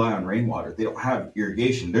they rely on rainwater. They don't have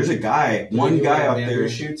irrigation. There's one guy out there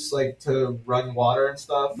shoots like to run water and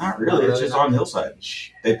stuff. Not really. It's just on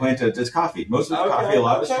hillsides. They plant it's coffee. Most of the coffee, a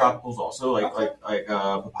lot of it's tropicals also, like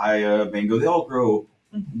papaya, mango. They all grow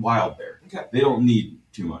wild there. Okay. They don't need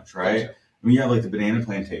too much, right? Gotcha. I mean, you have like the banana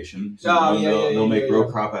plantation. So they'll make row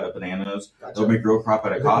crop out of bananas. Gotcha. They'll make row crop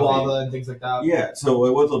out of coffee. Guava and things like that. Yeah.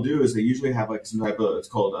 So what they'll do is they usually have like some type of, it's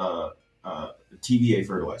called TVA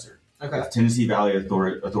fertilizer. Okay. It's Tennessee Valley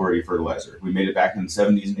Authority fertilizer. We made it back in the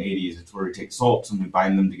 70s and 80s. It's where we take salts and we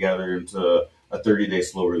bind them together into a 30-day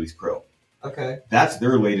slow release pro. Okay. That's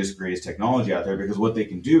their latest, greatest technology out there, because what they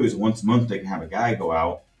can do is once a month they can have a guy go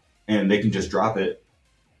out and they can just drop it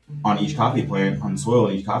on each coffee plant, on the soil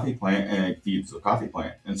in each coffee plant, and it feeds the coffee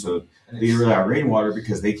plant. And so they rely on rainwater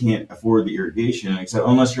because they can't afford the irrigation, except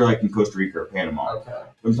unless you're like in Costa Rica or Panama. Okay.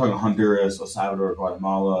 I'm talking Honduras, El Salvador,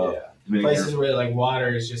 Guatemala. Yeah. Places where like water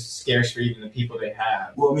is just scarce for even the people they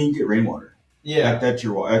have. Well, I mean, you get rainwater. Yeah. That's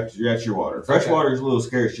your water. Fresh water is a little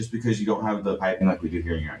scarce just because you don't have the piping like we do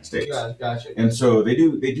here in the United States. Gotcha. And so they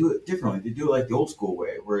do it differently. They do it like the old school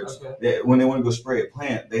way, where it's when they want to go spray a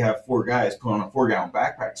plant, they have 4 guys put on a 4-gallon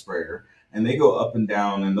backpack sprayer, and they go up and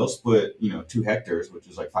down, and they'll split 2 hectares, which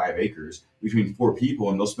is like 5 acres, between 4 people,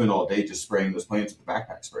 and they'll spend all day just spraying those plants with the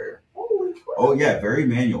backpack sprayer. Oh yeah, very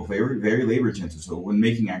manual, very very labor intensive. So when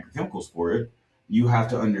making agrochemicals for it, you have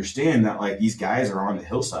to understand that like these guys are on the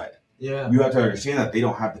hillside. Yeah. You have to understand that they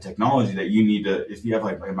don't have the technology that you need to. If you have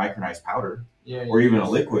like a micronized powder, or even a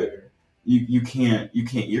liquid, you can't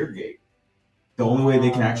irrigate. The only way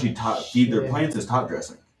they can actually feed their plants is top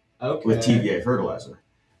dressing with TVA fertilizer.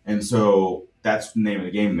 And so that's the name of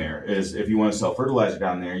the game. There is, if you want to sell fertilizer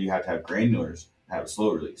down there, you have to have granulars, have a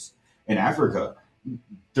slow release. In Africa,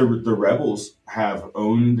 the rebels have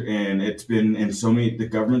owned, and it's been in so many, the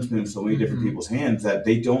government's been in so many different people's hands that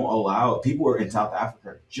they don't allow, people are in South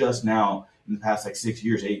Africa just now in the past like 6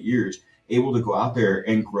 years, 8 years, able to go out there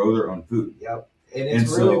and grow their own food. Yep. And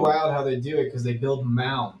it's really wild how they do it, because they build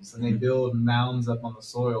mounds, and they build mounds up on the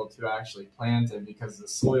soil to actually plant it, because the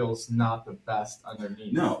soil's not the best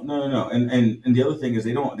underneath. No. And the other thing is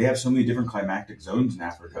they have so many different climatic zones in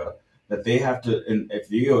Africa that they have to, and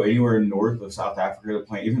if you go anywhere north of South Africa to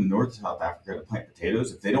plant, even north of South Africa to plant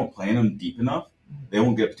potatoes, if they don't plant them deep enough, they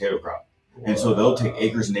won't get a potato crop. And so they'll take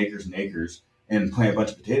acres and acres and acres and plant a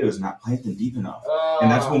bunch of potatoes and not plant them deep enough.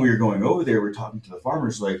 And that's when we were going over there, we're talking to the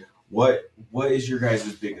farmers like, what is your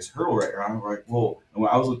guys' biggest hurdle right now? I'm like, well, and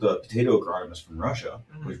when I was with the potato agronomist from Russia,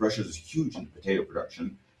 which Russia is huge in potato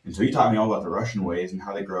production. And so he taught me all about the Russian ways and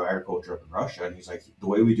how they grow agriculture up in Russia. And he's like, the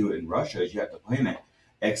way we do it in Russia is you have to plant it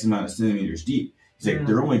X amount of centimeters deep. He's like,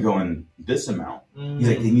 they're only going this amount. He's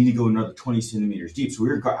like, they need to go another 20 centimeters deep. So we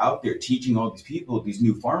were out there teaching all these people, these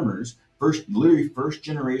new farmers, literally first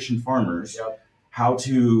generation farmers, how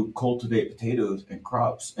to cultivate potatoes and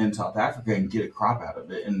crops in South Africa and get a crop out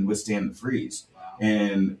of it and withstand the freeze. Wow.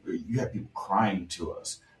 And you have people crying to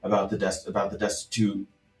us about the destitute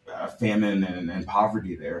famine and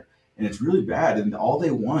poverty there. And it's really bad. And all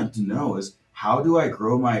they want to know is, how do I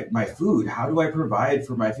grow my food? How do I provide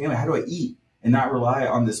for my family? How do I eat and not rely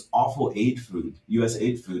on this awful aid food, U.S.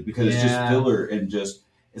 aid food, because it's just filler and just,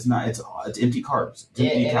 it's empty carbs, it's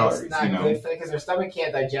empty calories. It's not good because our stomach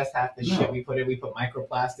can't digest half the shit we put in. We put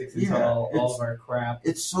microplastics into all of our crap.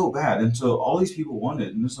 It's so bad. And so all these people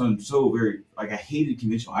wanted, and this I'm so very, I hated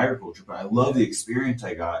conventional agriculture, but I love the experience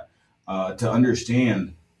I got to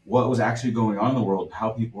understand what was actually going on in the world and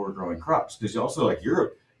how people were growing crops. Because also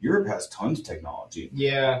Europe has tons of technology.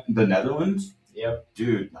 Yeah. The Netherlands. Yep.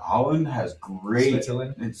 Dude, Holland has great.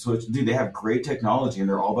 Switzerland. Dude, they have great technology, and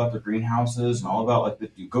they're all about the greenhouses and all about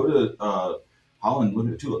you go to Holland, look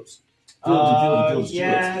at the tulips. Fields,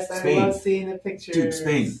 yes, tulips. Spain. I love seeing the pictures. Dude,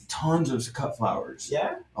 Spain, tons of cut flowers.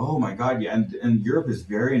 Yeah. Oh my God, yeah, and Europe is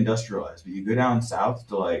very industrialized, but you go down south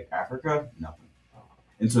to Africa, nothing.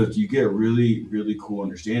 And so you get a really, really cool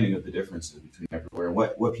understanding of the differences between everywhere,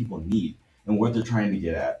 what people need and what they're trying to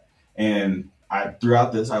get at. And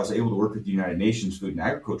throughout this, I was able to work with the United Nations Food and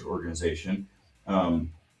Agriculture Organization,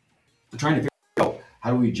 trying to figure out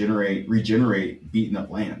how do we regenerate beaten up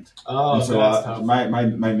land. Oh, and so that's tough. My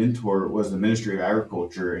mentor was the Ministry of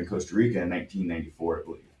Agriculture in Costa Rica in 1994, I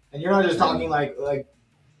believe. And you're not just talking like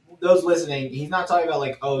those listening. He's not talking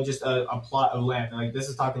about just a plot of land. This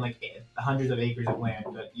is talking hundreds of acres of land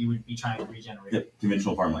that you would be trying to regenerate. Yep,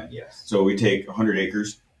 conventional farmland. Yes. So we take 100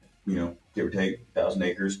 acres, give or take 1,000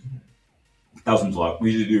 acres. Thousands a lot.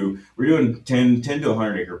 We're doing 10 to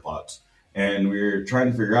 100 acre plots, and we're trying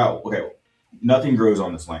to figure out, okay, nothing grows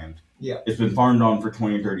on this land. Yeah. It's been farmed on for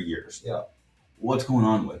 20 or 30 years. Yeah. What's going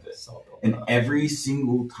on with it? And every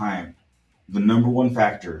single time, the number one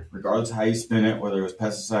factor, regardless of how you spin it, whether it was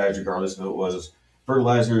pesticides, regardless if it was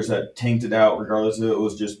fertilizers that tanked it out, regardless if it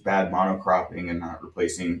was just bad monocropping and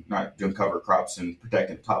not doing cover crops and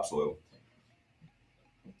protecting the topsoil.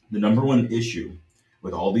 The number one issue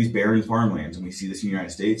with all these barren farmlands, and we see this in the United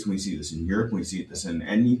States, and we see this in Europe, and we see this in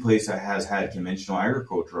any place that has had conventional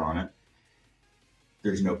agriculture on it,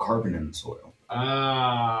 there's no carbon in the soil.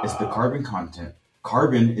 It's the carbon content.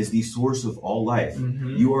 Carbon is the source of all life.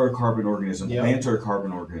 Mm-hmm. You are a carbon organism. Yep. Plants are a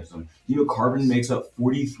carbon organism. Carbon makes up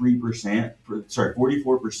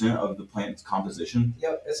 44% of the plant's composition.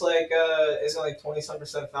 Yep, it's isn't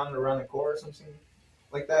 20-some% found around the core or something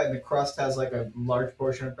like that, and the crust has a large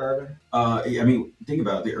portion of carbon. Think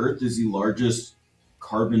about it. The Earth is the largest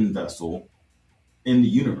carbon vessel in the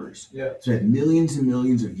universe. Yeah. So it had millions and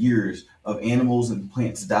millions of years of animals and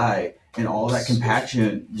plants die, and all that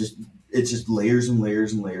compaction it's just layers and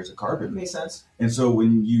layers and layers of carbon. Makes sense. And so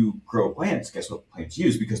when you grow plants, guess what plants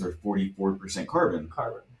use? Because they're 44% carbon.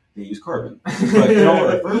 They use carbon. But they're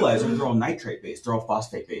all fertilizers, they're all nitrate based, they're all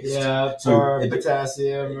phosphate based. Yeah, or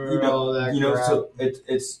potassium or all that crap. So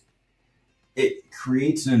it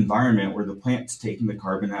creates an environment where the plant's taking the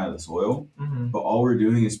carbon out of the soil, but all we're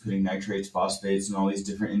doing is putting nitrates, phosphates, and all these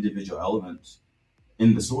different individual elements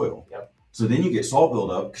in the soil. Yep. So then you get salt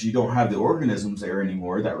buildup because you don't have the organisms there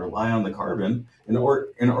anymore that rely on the carbon. And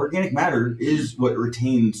organic matter is what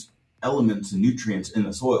retains elements and nutrients in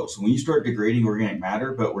the soil. So when you start degrading organic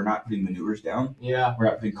matter, but we're not putting manures down, we're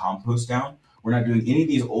not putting compost down, we're not doing any of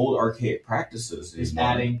these old archaic practices. Just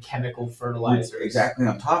adding chemical fertilizers. Exactly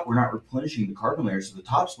on top, we're not replenishing the carbon layers, so the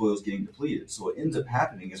topsoil is getting depleted. So what ends up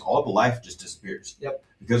happening is all the life just disappears. Yep.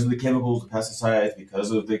 Because of the chemicals, the pesticides,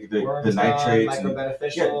 because of the nitrates,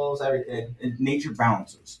 microbeneficials, everything. And nature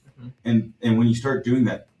balances. Mm-hmm. And when you start doing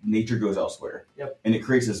that, nature goes elsewhere. Yep. And it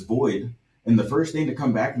creates this void. And the first thing to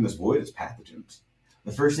come back in this void is pathogens.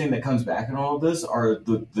 The first thing that comes back in all of this are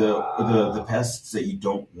the pests that you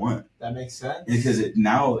don't want. That makes sense. Because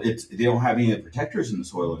they don't have any of the protectors in the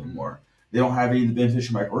soil anymore. They don't have any of the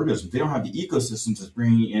beneficial microorganisms. They don't have the ecosystems that's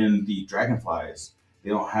bringing in the dragonflies.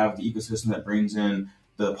 They don't have the ecosystem that brings in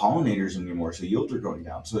the pollinators anymore, so yields are going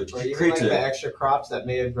down. So it or even creates like the extra crops that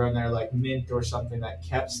may have grown there, like mint or something that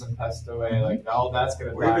kept some pests away. Like all that's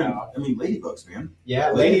gonna die off. I mean, ladybugs, man.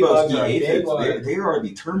 Yeah, ladybugs are aphids. Big they are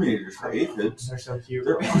the terminators for aphids. They're so cute.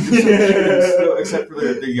 They're so cute, except for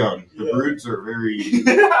they're young. The broods are very.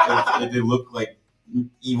 They look like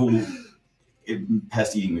evil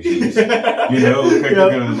pest eating machines. You know, they're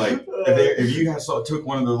gonna like if you took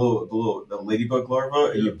one of the ladybug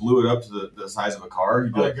larvae and you blew it up to the size of a car,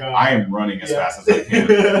 you'd be like, God. I am running as fast as I can.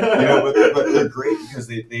 You know, but they're great because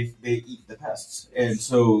they eat the pests, and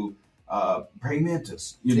so praying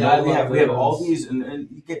mantis. You know, we have all these, and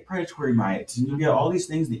you get predatory mites, and you get all these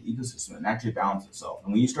things in the ecosystem and actually balance itself.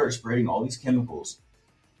 And when you start spreading all these chemicals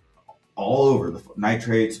all over, the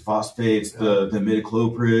nitrates, phosphates, the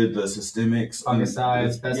imidacloprid, the systemics,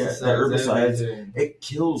 fungicides, pesticides, the herbicides, everything. It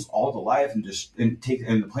kills all the life and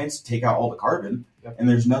the plants take out all the carbon, and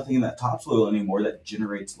there's nothing in that topsoil anymore that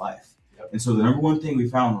generates life. And so the number one thing we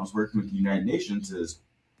found when I was working with the United Nations is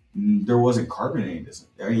there wasn't carbon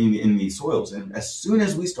in these soils. And as soon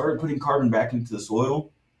as we started putting carbon back into the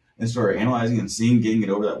soil and started analyzing and getting it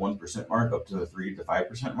over that 1% mark up to the 3 to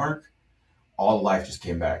 5% mark, all the life just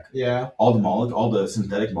came back. Yeah. All the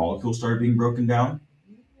synthetic molecules started being broken down.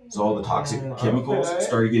 So all the toxic chemicals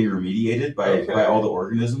started getting remediated by all the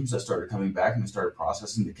organisms that started coming back, and they started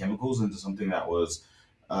processing the chemicals into something that was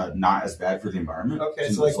not as bad for the environment.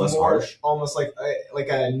 Okay, so like less harsh, almost like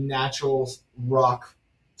a natural rock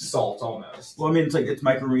salt almost. Well, I mean, it's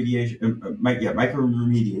microremediation.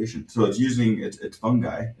 Microremediation. So it's using it's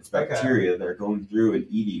fungi, it's bacteria that are going through and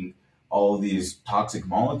eating all of these toxic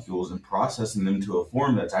molecules and processing them to a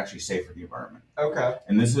form that's actually safe for the environment. Okay.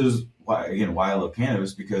 And this is why I love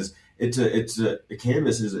cannabis, because cannabis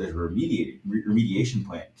is a remediation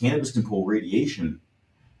plant. Cannabis can pull radiation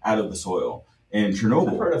out of the soil. And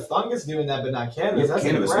Chernobyl, I've heard of fungus doing that, but not cannabis. That's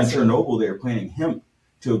cannabis. Impressive. In Chernobyl, they were planting hemp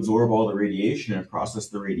to absorb all the radiation and process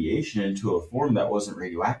the radiation into a form that wasn't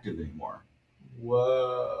radioactive anymore.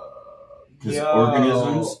 Whoa. Because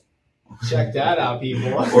organisms. Check that out,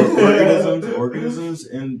 people. organisms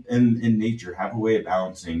in nature have a way of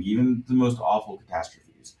balancing even the most awful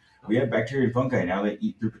catastrophes. We have bacteria and fungi now that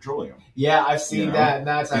eat through petroleum. Yeah, I've seen that, and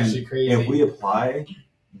that's actually crazy. If we apply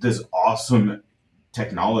this awesome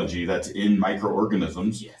technology that's in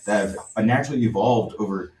microorganisms that have naturally evolved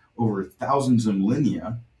over thousands of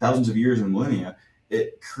years and millennia,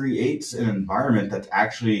 it creates an environment that's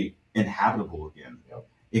actually inhabitable again. Yep.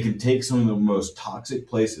 It can take some of the most toxic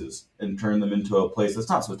places and turn them into a place that's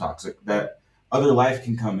not so toxic, that other life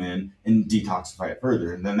can come in and detoxify it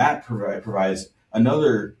further. And then that provides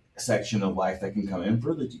another section of life that can come in and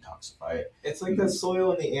further detoxify it. It's like the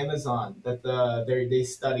soil in the Amazon that they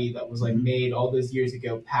studied that was made all those years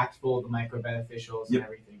ago, packed full of the microbeneficials and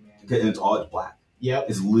everything, man. And it's black. Yep.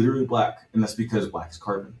 It's literally black, and that's because black is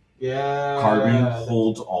carbon. Yeah. Carbon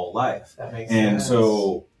holds all life. That makes sense. And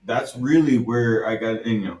so that's really where I got,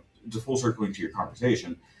 just full circling to your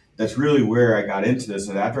conversation, that's really where I got into this.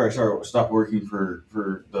 And after I stopped working for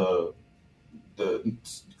the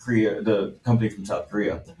company from South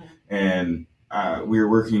Korea, and we were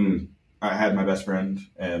working, I had my best friend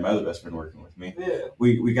and my other best friend working with me. Yeah.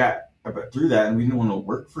 We got through that, and we didn't want to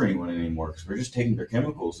work for anyone anymore because we're just taking their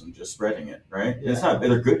chemicals and just spreading it, right? Yeah.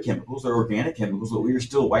 They're good chemicals, they're organic chemicals, but we were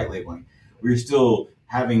still white labeling. We were still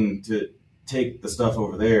having to take the stuff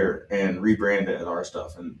over there and rebrand it as our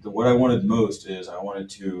stuff. And what I wanted most is I wanted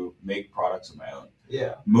to make products of my own.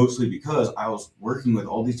 Yeah. Mostly because I was working with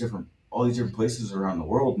all these different places around the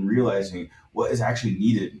world and realizing what is actually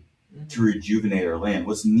needed to rejuvenate our land,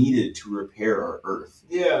 what's needed to repair our earth.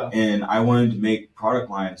 Yeah. And I wanted to make product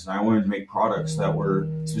lines, and I wanted to make products that were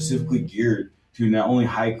specifically geared to not only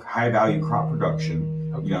high value crop production,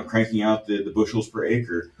 cranking out the bushels per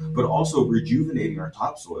acre, but also rejuvenating our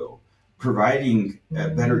topsoil, providing a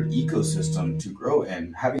better ecosystem to grow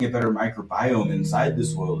in, having a better microbiome inside the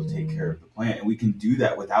soil to take care of the plant. And we can do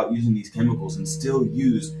that without using these chemicals and still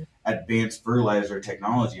use advanced fertilizer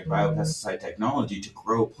technology and biopesticide technology to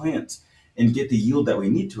grow plants and get the yield that we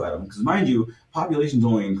need to out of them. Because mind you, population's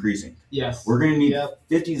only increasing. Yes. We're going to need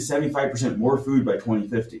 50 to 75% more food by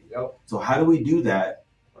 2050. Yep. So how do we do that?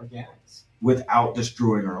 Organics. Without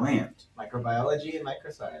destroying our land. Microbiology and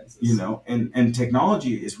microsciences. And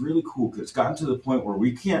technology is really cool because it's gotten to the point where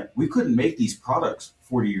we couldn't make these products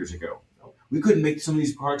 40 years ago. We couldn't make some of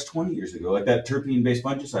these products 20 years ago, like that terpene-based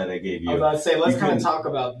fungicide I gave you. I was about to say, let's kind of talk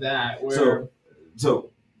about that.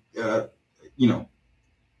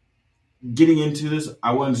 Getting into this,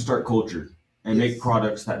 I wanted to start Cultured and make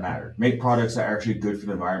products that matter, make products that are actually good for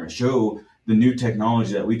the environment, show the new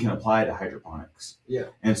technology that we can apply to hydroponics. Yeah.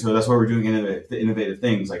 And so that's why we're doing innovative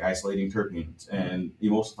things like isolating terpenes and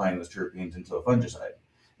emulsifying those terpenes into a fungicide.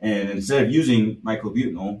 And instead of using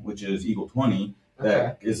myclobutanol, which is Eagle 20,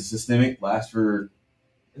 that is a systemic, lasts for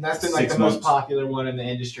and that's been like the most popular one in the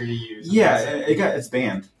industry to use. Yeah, it's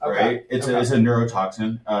banned, right? It's a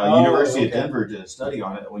neurotoxin. University of Denver did a study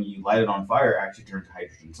on it. When you light it on fire, it actually turns to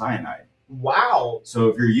hydrogen cyanide. Wow. So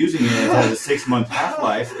if you're using it, it has a 6-month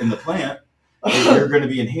half-life in the plant, you're going to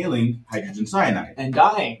be inhaling hydrogen cyanide. And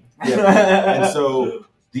dying. Yeah. And so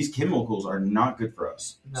these chemicals are not good for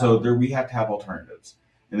us. No. So we have to have alternatives.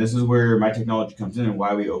 And this is where my technology comes in and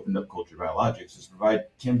why we opened up Cultured Biologix, is to provide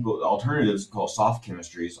chemical alternatives called soft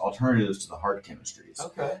chemistries, alternatives to the hard chemistries.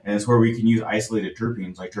 Okay. And it's where we can use isolated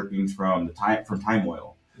terpenes, like terpenes from thyme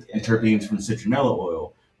oil and terpenes from citronella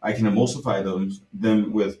oil. I can emulsify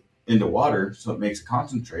them into water, so it makes a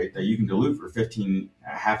concentrate that you can dilute for 1/2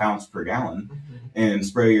 ounce per gallon and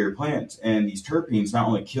spray your plants. And these terpenes not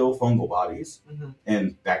only kill fungal bodies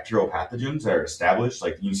and bacterial pathogens that are established,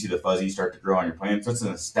 like you see the fuzzy start to grow on your plants, that's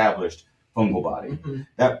an established fungal body.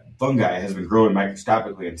 That fungi has been growing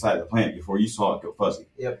microscopically inside the plant before you saw it go fuzzy.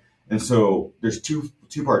 Yep. And so there's two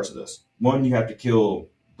parts of this. One, you have to kill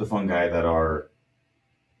the fungi that are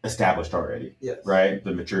established already, right?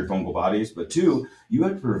 The matured fungal bodies. But 2, you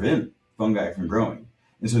have to prevent fungi from growing.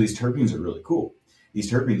 And so these terpenes are really cool. These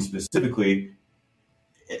terpenes specifically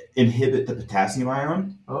inhibit the potassium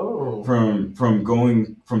ion from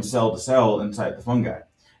going from cell to cell inside the fungi.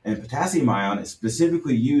 And potassium ion is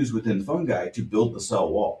specifically used within fungi to build the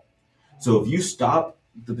cell wall. So if you stop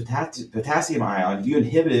the potassium ion, if you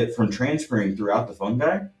inhibit it from transferring throughout the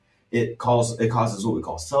fungi, it causes what we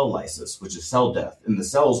call cell lysis, which is cell death, and the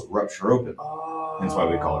cells rupture open. That's why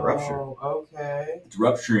we call it rupture. Okay. It's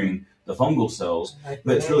rupturing the fungal cells,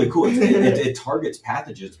 but it's really cool. It targets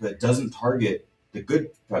pathogens, but it doesn't target the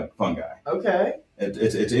good fungi. Okay.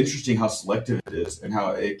 It's interesting how selective it is and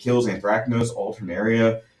how it kills anthracnose,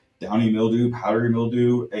 alternaria, downy mildew, powdery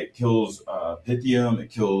mildew. It kills pythium. It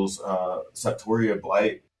kills septoria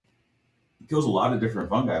blight. It kills a lot of different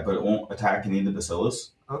fungi, but it won't attack any of the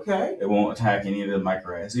bacillus. Okay. It won't attack any of the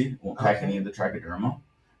mycorrhizae. It won't attack any of the trichoderma.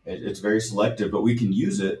 It's very selective, but we can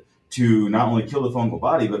use it to not only kill the fungal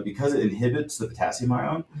body, but because it inhibits the potassium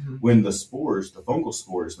ion, when the spores, the fungal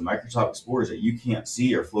spores, the microscopic spores that you can't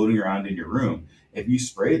see are floating around in your room, if you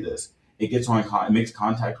spray this, it makes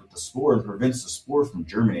contact with the spore and prevents the spore from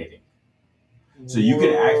germinating. So you can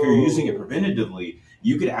if you're using it preventatively,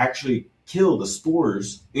 you could actually kill the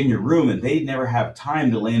spores in your room, and they never have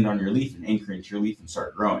time to land on your leaf and anchor into your leaf and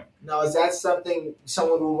start growing. Now, is that something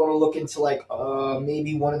someone would want to look into, like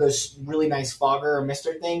maybe one of those really nice fogger or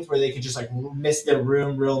mister things where they could just like mist their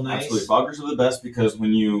room real nice? Absolutely, foggers are the best because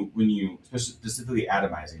when you specifically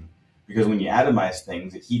atomizing, because when you atomize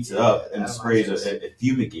things, it heats it up and sprays it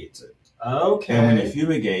fumigates it. Okay. And when you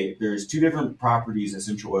fumigate, there's 2 different properties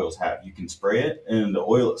essential oils have. You can spray it, and the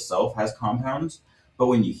oil itself has compounds. But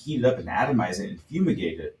when you heat it up and atomize it and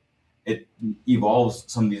fumigate it, it evolves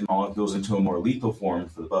some of these molecules into a more lethal form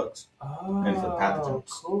for the bugs and for the pathogens.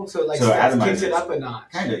 Cool. So it kicks it up a notch.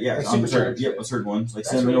 Kind of, yeah. Like on certain ones. Like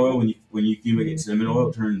cinnamon oil, when you fumigate cinnamon oil,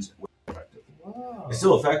 it turns way more effective. Wow. It's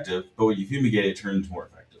still effective, but when you fumigate it turns more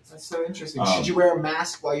effective. That's so interesting. Should you wear a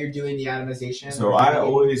mask while you're doing the atomization? So I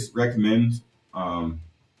always recommend,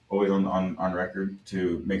 always on record,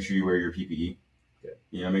 to make sure you wear your PPE.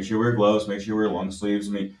 You know, make sure you wear gloves, make sure you wear long sleeves.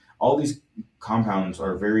 I mean, all these compounds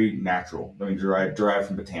are very natural. I mean, derived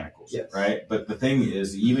from botanicals, right? But the thing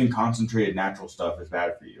is, even concentrated natural stuff is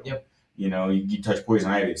bad for you. Yep. You know, you touch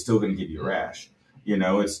poison ivy, it's still going to give you a rash. You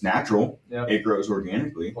know, it's natural. Yep. It grows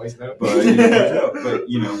organically. Poison oak. But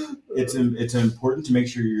it's important to make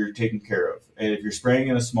sure you're taken care of. And if you're spraying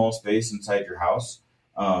in a small space inside your house,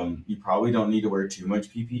 you probably don't need to wear too much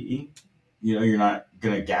PPE. You know, you're not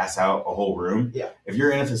going to gas out a whole room. Yeah. If you're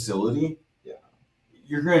in a facility,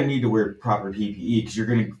 you're going to need to wear proper PPE because you're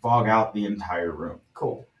going to fog out the entire room.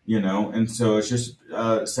 Cool. You know, and so it's just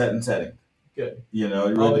set and setting. Good. You know,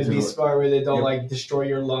 really always be smart where they don't like destroy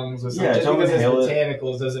your lungs with something. Just because it's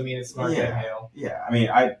botanicals doesn't mean it's smart to inhale. Yeah, I mean,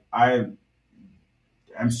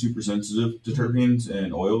 I'm super sensitive to terpenes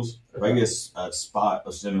and oils. If I get a spot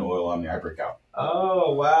of cinnamon oil on me, I break out.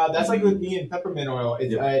 Oh, wow. That's like with me and peppermint oil.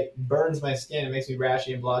 It burns my skin. It makes me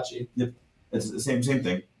rashy and blotchy. Yep. It's the same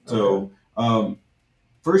thing. So,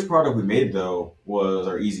 first product we made, though, was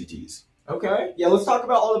our Easy Teas. Okay. Yeah, let's talk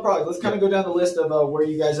about all the products. Let's kind of go down the list of where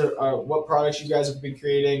you guys are, what products you guys have been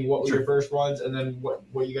creating, what were your first ones, and then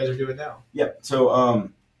what you guys are doing now. Yep. So,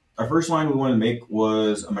 our first line we wanted to make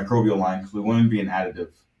was a microbial line because we wanted to be an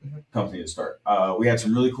additive company to start. We had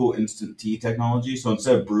some really cool instant tea technology. So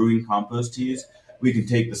instead of brewing compost teas, we can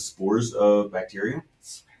take the spores of bacteria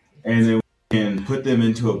and then we can put them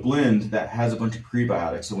into a blend that has a bunch of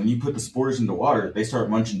prebiotics. So when you put the spores into water, they start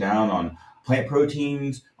munching down on plant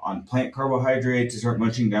proteins, on plant carbohydrates. They start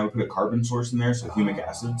munching down. We put a carbon source in there, so humic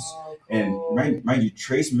acids. Cool. And mind you,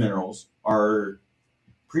 trace minerals are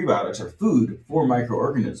prebiotics are food for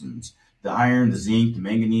microorganisms. The iron, the zinc, the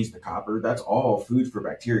manganese, the copper, that's all food for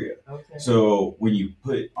bacteria. Okay. So when you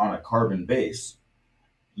put it on a carbon base,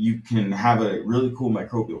 you can have a really cool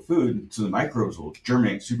microbial food, so the microbes will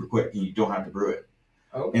germinate super quick and you don't have to brew it.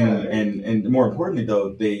 Okay. And more importantly,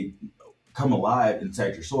 though, they come alive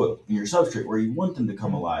inside your soil, in your substrate, where you want them to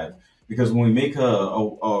come alive. Because when we make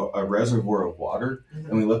a reservoir of water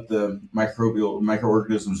and we let the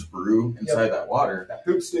microorganisms brew inside that water, that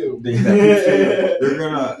poop stew, they're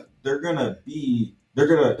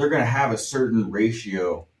gonna have a certain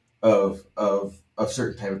ratio of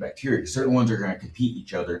certain type of bacteria. Certain ones are gonna compete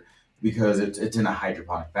each other because it's in a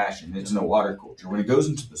hydroponic fashion. It's in a water culture. When it goes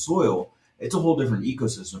into the soil, it's a whole different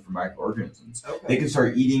ecosystem for microorganisms. Okay. They can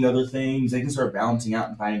start eating other things. They can start balancing out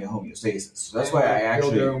and finding a homeostasis. So that's why I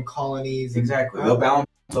actually build their own colonies. Exactly. They'll balance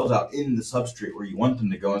themselves out in the substrate where you want them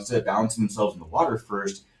to go instead of balancing themselves in the water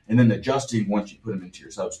first and then adjusting once you put them into your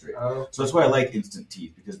substrate. Okay. So that's why I like instant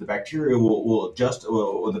teas, because the bacteria will adjust,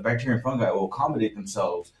 or the bacteria and fungi will accommodate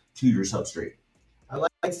themselves to your substrate. I like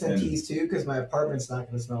instant teas too, because my apartment's not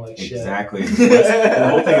going to smell like shit. Exactly. The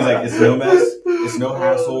whole thing is like, it's no mess, it's no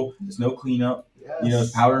hassle, it's no cleanup. Yes.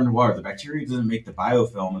 It's powder in water. The bacteria doesn't make the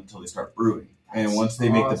biofilm until they start brewing. And once they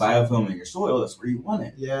make the biofilm in your soil, that's where you want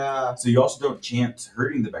it. Yeah. So you also don't chance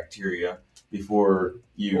hurting the bacteria before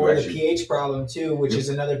you or the pH problem too, which is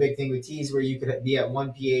another big thing with teas, where you could be at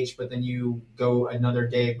 1 pH, but then you go another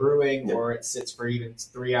day brewing, or it sits for even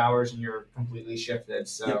 3 hours and you're completely shifted.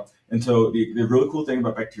 So And so the really cool thing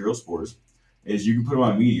about bacterial spores is you can put them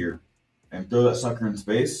on a meteor and throw that sucker in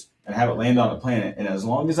space and have it land on a planet. And as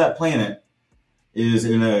long as that planet is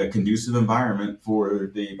in a conducive environment for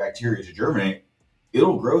the bacteria to germinate,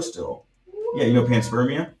 it'll grow still. Yeah, you know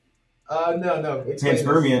panspermia? No.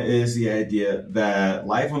 Panspermia is the idea that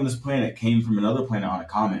life on this planet came from another planet on a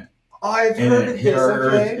comet. I've heard of this.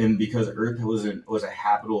 Earth, and because Earth was a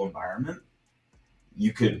habitable environment,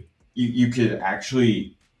 you could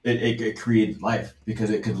actually it created life because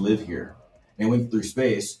it could live here. And it went through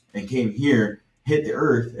space and came here, hit the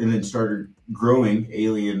Earth, and then started growing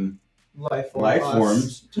alien life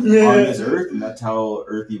forms on this Earth, and that's how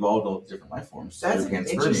Earth evolved all the different life forms. That's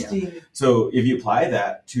interesting. So if you apply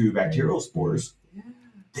that to bacterial spores,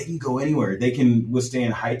 they can go anywhere. They can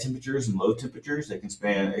withstand high temperatures and low temperatures. They can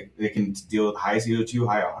deal with high CO2,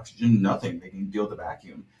 high oxygen, nothing. They can deal with the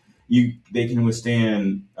vacuum. They can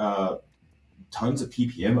withstand tons of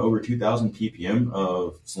ppm, over 2,000 ppm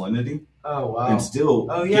of salinity. Oh wow! And still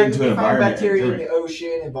get into an environment. Bacteria in the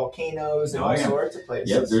ocean and volcanoes and all sorts of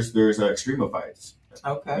places. Yep, there's extremophytes.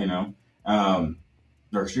 Okay.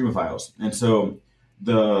 They're extremophiles, and so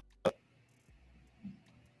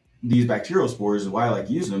these bacterial spores, why I like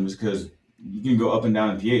using them is because you can go up and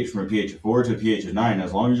down in pH from a pH of 4 to a pH of 9.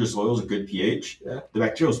 As long as your soil is a good pH, the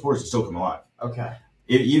bacterial spores will still come alive. Okay.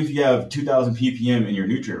 Even if you have 2,000 ppm in your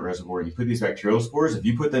nutrient reservoir and you put these bacterial spores, if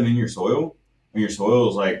you put them in your soil and your soil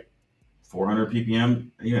is like 400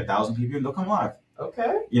 ppm, even 1,000 ppm, they'll come alive.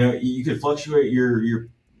 Okay. You could fluctuate your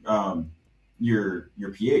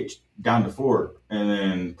pH down to 4 and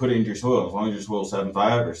then put it into your soil. As long as your soil is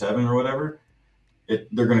 7.5 or 7 or whatever,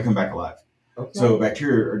 they're going to come back alive. Okay. So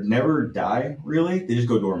bacteria never die, really. They just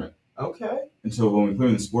go dormant. Okay. And so when we put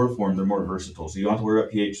them in spore form, they're more versatile. So you don't have to worry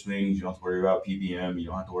about pH swings. You don't have to worry about ppm. You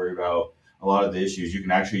don't have to worry about a lot of the issues. You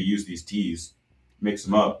can actually use these teas, mix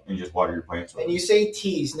them up, and just water your plants with. And you say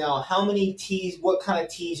teas. Now, how many teas, what kind of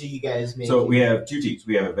teas are you guys making? So we have 2 teas.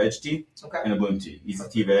 We have a veg tea and a bloom tea. Easy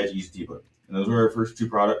tea veg, easy tea bloom. And those were our first 2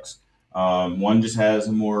 products. One just has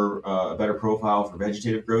a better profile for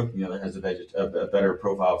vegetative growth. The other has a better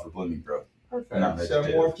profile for blooming growth. Perfect. So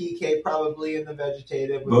more PK probably in the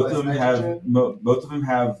vegetative. Both of them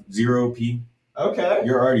have 0 P. Okay.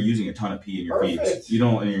 You're already using a ton of P in your feeds. You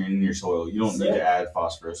don't in your soil. You don't need to add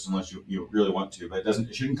phosphorus unless you really want to, but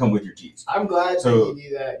it shouldn't come with your teas. I'm glad that you do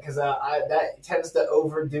that, because that tends to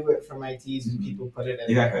overdo it for my teas when people put it in.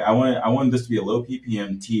 Exactly. I want this to be a low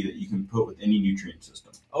ppm tea that you can put with any nutrient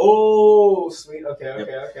system. Oh, sweet.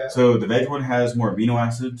 Okay. So the veg one has more amino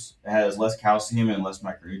acids. It has less calcium and less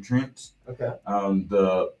micronutrients. Okay.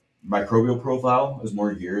 The microbial profile is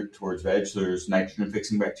more geared towards veg. So there's nitrogen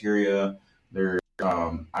fixing bacteria.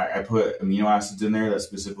 I put amino acids in there that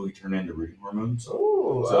specifically turn into rooting hormones.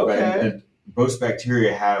 Oh, so okay. most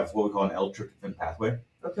bacteria have what we call an L-tryptophan pathway.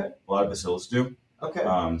 Okay. A lot of bacillus do. Okay.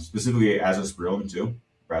 Specifically Azospirillum too.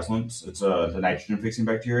 Bacillus. It's the nitrogen-fixing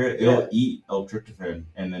bacteria. Yeah. It'll eat L-tryptophan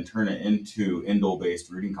and then turn it into indole-based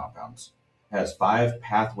rooting compounds. It has 5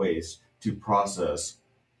 pathways to process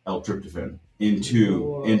L-tryptophan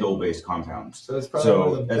into indole-based compounds. So it's probably one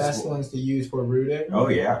of the best ones to use for rooting. Oh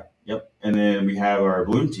yeah, yep. And then we have our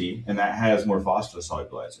bloom tea, and that has more phosphorus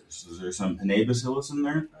solubilizers. So there's some Panay bacillus in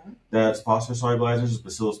there. That's phosphorus solubilizers. There's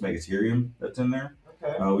Bacillus megaterium that's in there.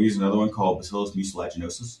 Okay. We use another one called Bacillus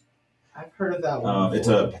mucilaginosus. I've heard of that one. It's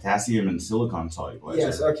a potassium and silicon solubilizer.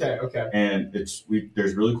 Yes. Okay. And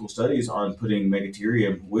there's really cool studies on putting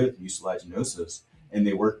megaterium with mucilaginosus, and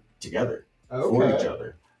they work together for each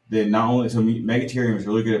other. They not only megaterium is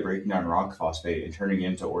really good at breaking down rock phosphate and turning it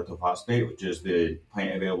into orthophosphate, which is the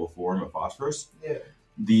plant available form of phosphorus. Yeah.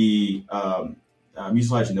 The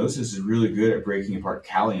mucilaginosus is really good at breaking apart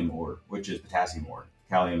kalium ore, which is potassium ore.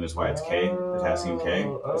 Kalium is why it's K, potassium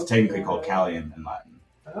K. It's technically called kalium in Latin.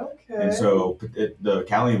 Okay. And so the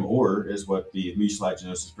kalium ore is what the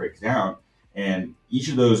mucilaginosus breaks down, and each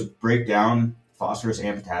of those break down phosphorus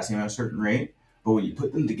and potassium at a certain rate. But when you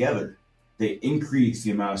put them together, they increase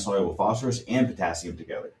the amount of soluble phosphorus and potassium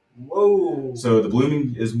together. Whoa. So the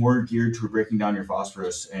blooming is more geared to breaking down your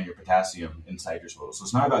phosphorus and your potassium inside your soil. So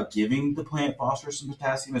it's not about giving the plant phosphorus and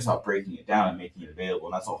potassium, it's about breaking it down and making it available.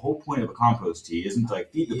 And that's the whole point of a compost tea, isn't to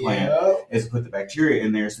feed the plant, is to put the bacteria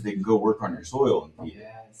in there so they can go work on your soil and feed it.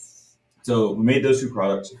 Yes. So we made those 2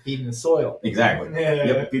 products. Feeding the soil. Exactly.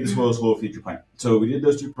 Yep, feed the soil, feed your plant. So we did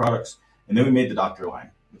those 2 products, and then we made the Dr. line,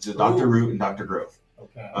 which is Dr. Root and Dr. Growth.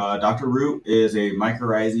 Okay. Dr. Root is a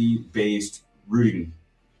mycorrhizae-based rooting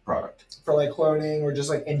product. For cloning or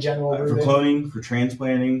just in general rooting? For cloning, for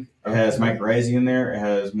transplanting. It has mycorrhizae in there. It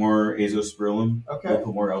has more azospirillum. Okay. We'll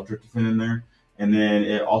put more L-tryptophan in there. And then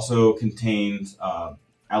it also contains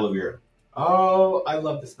aloe vera. Oh, I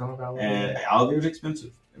love the smell of aloe vera. And aloe vera is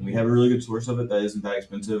expensive. And we have a really good source of it that isn't that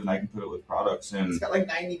expensive, and I can put it with products. And it's got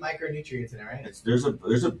 90 micronutrients in it, right? There's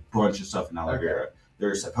a bunch of stuff in aloe vera.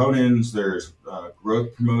 There's saponins, there's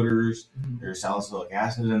growth promoters, there's salicylic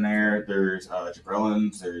acid in there, there's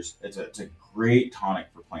gibberellins, it's a great tonic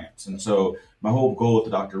for plants. And so my whole goal with the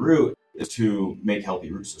Dr. Root is to make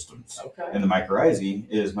healthy root systems. Okay. And the mycorrhizae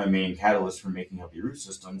is my main catalyst for making healthy root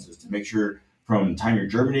systems, is to make sure from the time you're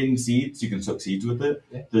germinating seeds, you can soak seeds with it.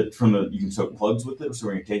 Yeah. You can soak plugs with it. So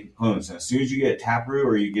when you're taking clones, and as soon as you get a taproot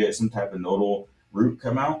or you get some type of nodal root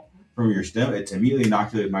come out from your stem, it's immediately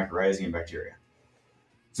inoculated with mycorrhizae and bacteria.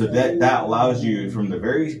 So that allows you from the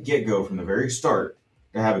very get-go, from the very start,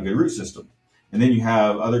 to have a good root system. And then you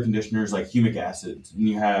have other conditioners like humic acids, and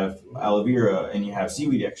you have aloe vera, and you have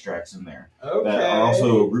seaweed extracts in there that are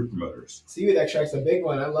also root promoters. Seaweed extract's a big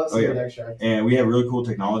one. I love seaweed extracts. And we have really cool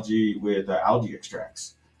technology with algae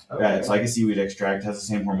extracts. Okay. It's like a seaweed extract, has the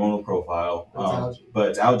same hormonal profile, but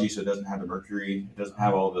it's algae, so it doesn't have the mercury, it doesn't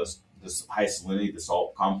have all this high salinity, the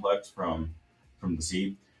salt complex from the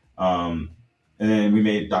seed. And then we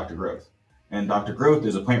made Dr. Growth. And Dr. Growth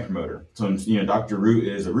is a plant promoter. So, Dr. Root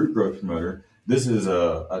is a root growth promoter. This is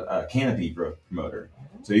a canopy growth promoter.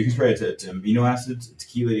 So you can spray it to amino acids. It's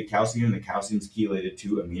chelated calcium, and the calcium is chelated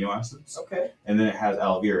to amino acids. Okay. And then it has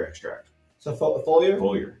aloe vera extract. So foliar?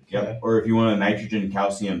 Foliar, yep. Okay. Or if you want a nitrogen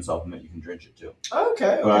calcium supplement, you can drench it too.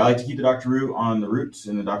 Okay. But I like to keep the Dr. Root on the roots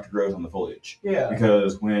and the Dr. Growth on the foliage. Yeah.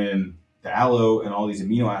 Because when the aloe and all these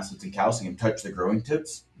amino acids and calcium touch the growing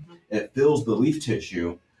tips, it fills the leaf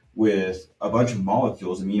tissue with a bunch of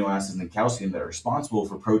molecules, amino acids and calcium, that are responsible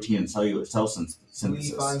for protein and cellular cell synthesis.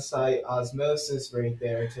 Leaf on-site osmosis right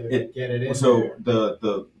there to get it in. So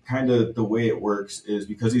the kind of the way it works is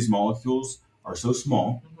because these molecules are so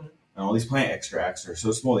small, and all these plant extracts are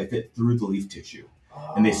so small, they fit through the leaf tissue,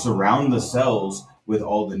 and they surround the cells with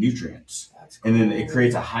all the nutrients. And then it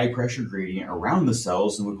creates a high pressure gradient around the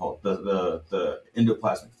cells, and we call it the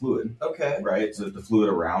endoplasmic fluid. Okay. Right? So the fluid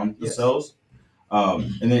around the cells.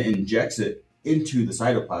 And then it injects it into the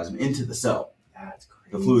cytoplasm, into the cell. That's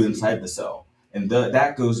crazy. The fluid inside the cell. And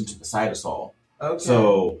that goes into the cytosol. Okay.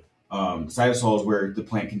 So the cytosol is where the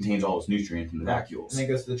plant contains all its nutrients and the vacuoles. And then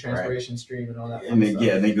goes to the transpiration stream and all that. And then,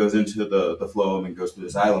 and then goes into the phloem and goes to the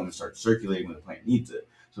xylem and starts circulating when the plant needs it.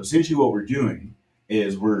 So essentially what we're doing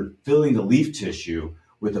is we're filling the leaf tissue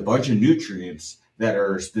with a bunch of nutrients that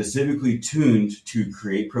are specifically tuned to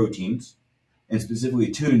create proteins and specifically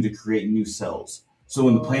tuned to create new cells. So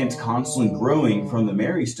when the plant's constantly growing from the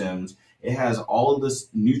meristems, it has all of this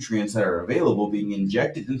nutrients that are available being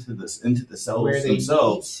injected into the cells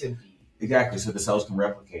themselves. Exactly. So the cells can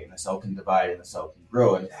replicate, and the cell can divide, and the cell can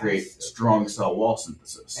grow and create strong cell wall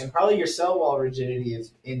synthesis. And probably your cell wall rigidity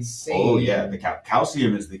is insane. Oh yeah, the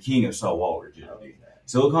calcium is the king of cell wall rigidity. Okay.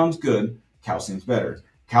 Silicon's good, calcium's better.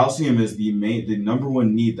 Calcium is the number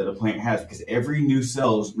one need that a plant has because every new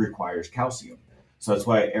cell requires calcium. So that's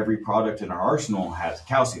why every product in our arsenal has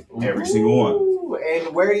calcium. Every single one.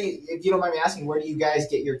 And where do you, if you don't mind me asking, where do you guys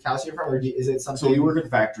get your calcium from, or is it something? So we work at a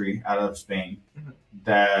factory out of Spain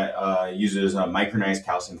that uses micronized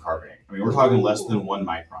calcium carbonate. I mean, we're talking less than 1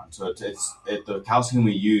 micron. So the calcium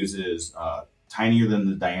we use is tinier than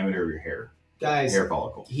the diameter of your hair. Guys, hair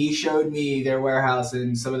follicle. He showed me their warehouse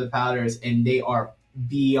and some of the powders, and they are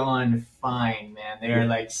beyond fine, man. They are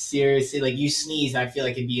like seriously, like you sneeze, I feel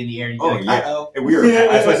like it'd be in the air. Oh like, yeah,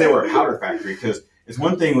 that's why I say we're a powder factory, because it's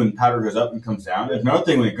one thing when powder goes up and comes down. It's another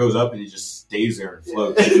thing when it goes up and it just stays there and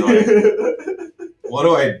floats. You know, like, what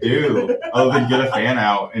do I do other than get a fan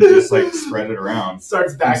out and just like spread it around?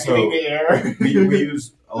 Starts vacuuming the air. we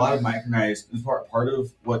use a lot of micronized. Part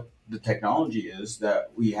of what the technology is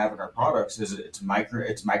that we have in our products is it's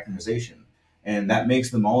micronization, and that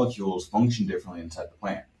makes the molecules function differently inside the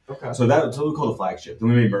plant. Okay. So that's what we call the flagship. Then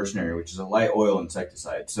we made Mercenary, which is a light oil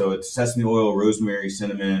insecticide. So it's sesame oil, rosemary,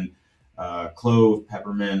 cinnamon, clove,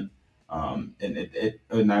 peppermint, and I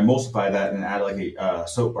emulsify that and add like a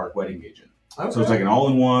soap bark wetting agent. Okay. So it's like an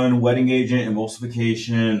all-in-one wetting agent,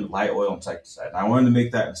 emulsification, light oil insecticide. And I wanted to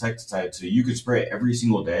make that insecticide so you could spray it every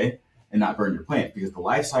single day and not burn your plant, because the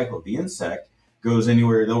life cycle of the insect goes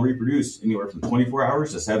anywhere, they'll reproduce anywhere from 24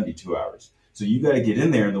 hours to 72 hours. So you got to get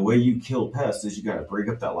in there, and the way you kill pests is you got to break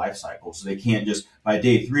up that life cycle, so they can't just, by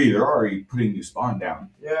day 3, they're already putting new spawn down.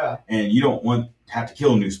 Yeah. And you don't want to have to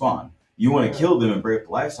kill new spawn. You want to kill them and break up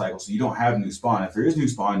the life cycle so you don't have new spawn. If there is new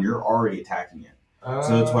spawn, you're already attacking it.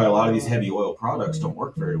 So that's why a lot of these heavy oil products don't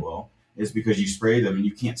work very well, is because you spray them and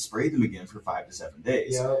you can't spray them again for 5 to 7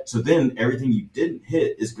 days. Yep. So then everything you didn't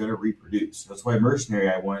hit is going to reproduce. That's why Mercenary,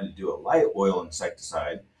 I wanted to do a light oil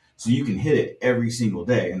insecticide so you can hit it every single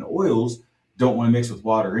day. And the oils don't want to mix with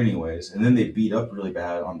water anyways, and then they beat up really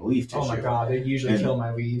bad on the leaf tissue. Oh my god, they usually kill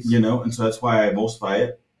my leaves. You know, and so that's why I emulsify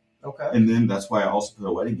it. Okay. And then that's why I also put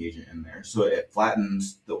a wetting agent in there, so it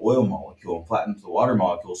flattens the oil molecule and flattens the water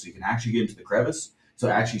molecule, so you can actually get into the crevice, so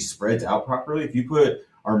it actually spreads out properly. If you put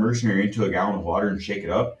our Mercenary into a gallon of water and shake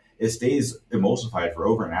it up, it stays emulsified for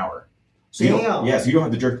over an hour. So you don't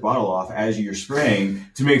have to jerk the bottle off as you're spraying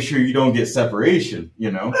to make sure you don't get separation, you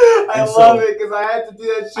know? I love it, because I have to do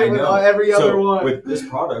that shit with every other one. With this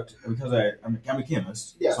product, because I'm a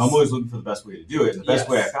chemist, yes. So I'm always looking for the best way to do it. And the best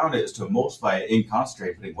way I found it is to emulsify it in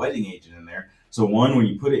concentrate, putting wetting agent in there. So 1, when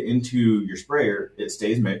you put it into your sprayer, it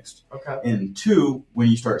stays mixed. Okay. And 2, when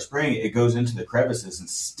you start spraying it, it goes into the crevices and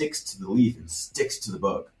sticks to the leaf and sticks to the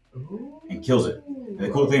bug. Ooh. And kills it. And the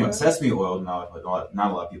cool thing about sesame oil, not a lot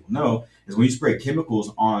of people know, is when you spray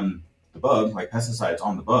chemicals on the bug, like pesticides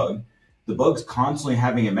on the bug's constantly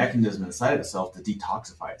having a mechanism inside of itself to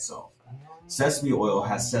detoxify itself. Sesame oil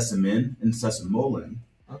has sesamin and sesamolin,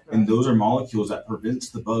 and those are molecules that prevents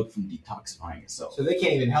the bug from detoxifying itself. So they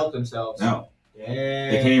can't even help themselves. No.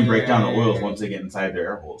 Yeah. They can't even break down the oils once they get inside their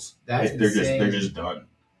air holes. They're just done.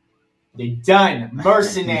 They're done.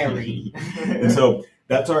 Mercenary. And so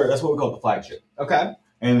that's what we call the flagship. Okay.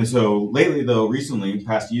 And so recently,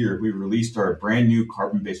 past year, we released our brand new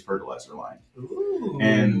carbon-based fertilizer line. Ooh.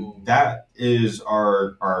 And that is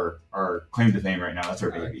our claim to fame right now. That's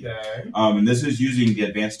our baby. Okay. And this is using the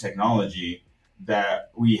advanced technology that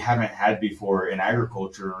we haven't had before in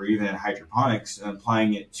agriculture or even in hydroponics, and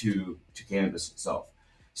applying it to cannabis itself.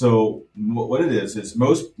 So what it is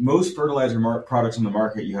most fertilizer products on the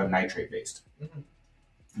market, you have nitrate-based. Mm-hmm.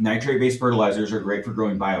 Nitrate-based fertilizers are great for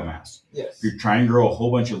growing biomass. Yes. If you're trying to grow a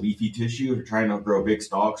whole bunch of leafy tissue, if you're trying to grow big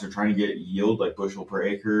stalks, or trying to get yield like bushel per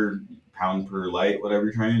acre, pound per light, whatever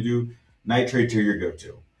you're trying to do, nitrates are your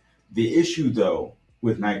go-to. The issue, though,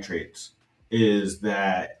 with nitrates is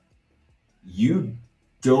that you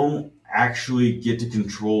don't actually get to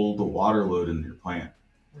control the water load in your plant.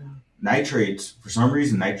 Yeah. Nitrates, for some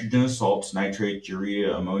reason, nitrogenous salts, nitrate,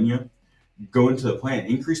 urea, ammonia, go into the plant,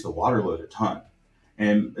 increase the water load a ton.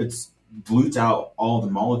 And it dilutes out all the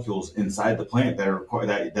molecules inside the plant that are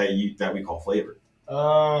that we call flavor.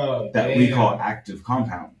 Oh, that we call active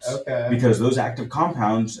compounds. Okay. Because those active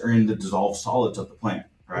compounds are in the dissolved solids of the plant,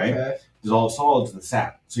 right? Okay. Dissolved solids, the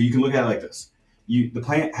sap. So you can look at it like this. The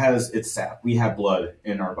plant has its sap. We have blood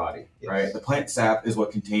in our body, yes. Right? The plant sap is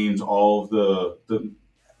what contains all of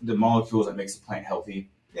the molecules that makes the plant healthy.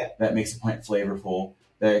 Yeah. That makes the plant flavorful.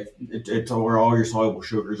 It's where all your soluble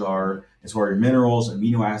sugars are. It's where your minerals,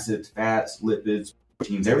 amino acids, fats, lipids,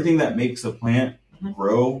 proteins, everything that makes the plant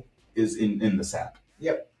grow is in the sap.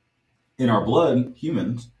 Yep. In our blood,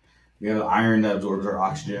 humans, we have iron that absorbs our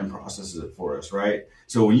oxygen and processes it for us, right?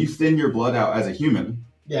 So when you thin your blood out as a human,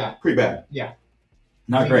 pretty bad. Yeah.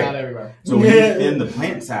 Not great. Not everywhere. So when you thin the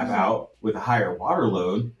plant sap out with a higher water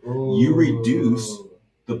load, you reduce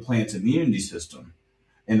the plant's immunity system.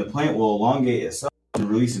 And the plant will elongate itself and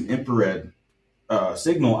release an infrared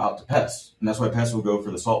signal out to pests. And that's why pests will go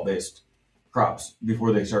for the salt-based crops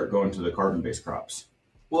before they start going to the carbon-based crops.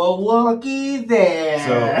 Well, looky there.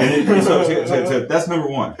 So that's number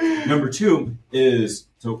one. Number two is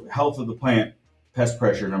health of the plant, pest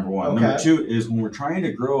pressure, number one. Okay. Number two is when we're trying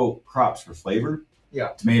to grow crops for flavor,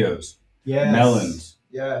 tomatoes, melons,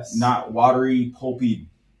 not watery, pulpy,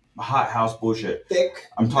 hothouse bullshit. Thick.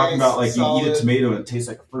 I'm talking about like solid. You eat a tomato and it tastes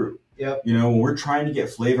like a fruit. Yep. You know, when we're trying to get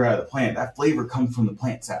flavor out of the plant, that flavor comes from the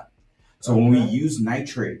plant sap. So when we use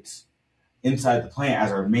nitrates inside the plant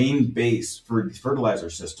as our main base for fertilizer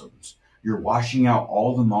systems, you're washing out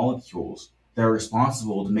all the molecules that are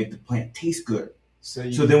responsible to make the plant taste good. So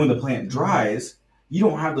then when the plant dries, you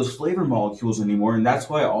don't have those flavor molecules anymore, and that's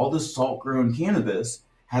why all this salt-grown cannabis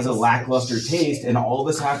has a lackluster taste, and all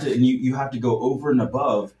this you have to go over and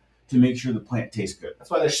above to make sure the plant tastes good. That's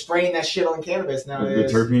why they're spraying that shit on cannabis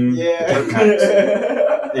nowadays. The terpene, the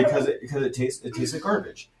terp because it tastes like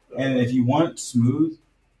garbage. And if you want smooth,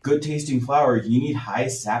 good tasting flower, you need high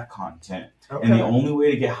sap content. Okay. And the only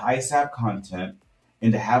way to get high sap content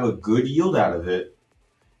and to have a good yield out of it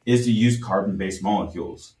is to use carbon-based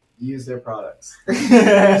molecules. Use their products.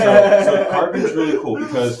 So carbon's really cool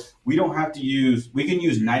because we can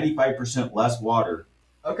use 95% less water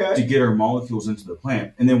to get our molecules into the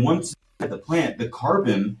plant. And then once at the plant, the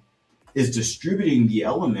carbon is distributing the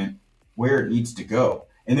element where it needs to go.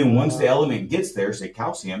 And then once the element gets there, say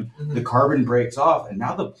calcium, the carbon breaks off, and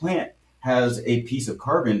now the plant has a piece of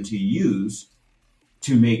carbon to use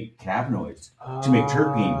to make cannabinoids, to make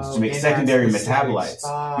terpenes, to make secondary metabolites.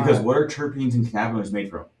 Because what are terpenes and cannabinoids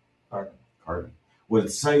made from? Carbon. What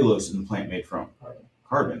is cellulose in the plant made from?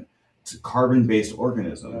 Carbon. It's a carbon-based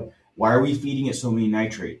organism. Yep. Why are we feeding it so many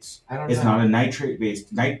nitrates? I don't know. It's not a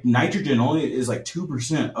nitrate-based. Nitrogen only is like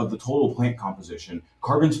 2% of the total plant composition.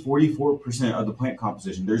 Carbon's 44% of the plant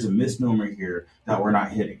composition. There's a misnomer here that we're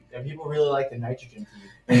not hitting. And people really like the nitrogen food.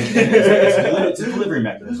 It's a delivery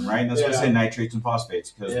mechanism, right? And that's why I say nitrates and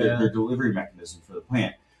phosphates, because they're delivery mechanism for the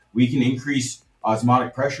plant. We can increase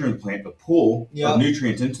osmotic pressure in the plant, the pull of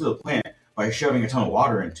nutrients into the plant, by shoving a ton of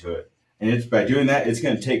water into it. And by doing that, it's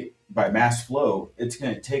going to take, by mass flow, it's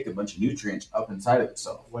going to take a bunch of nutrients up inside of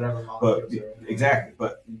itself. Whatever molecules exactly.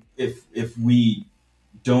 But if we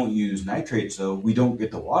don't use nitrates, though, we don't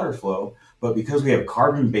get the water flow. But because we have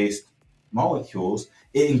carbon-based molecules,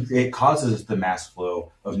 it causes the mass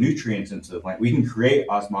flow of nutrients into the plant. We can create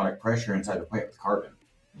osmotic pressure inside the plant with carbon.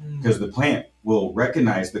 Because the plant will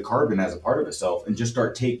recognize the carbon as a part of itself and just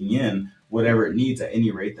start taking in whatever it needs at any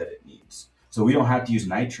rate that it needs. So we don't have to use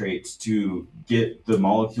nitrates to get the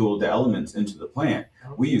elements into the plant.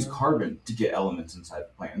 We use carbon to get elements inside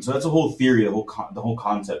the plant. And so that's a whole theory, the whole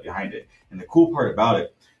concept behind it. And the cool part about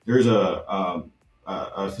it, there's a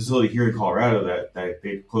facility here in Colorado that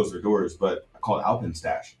they closed their doors, but called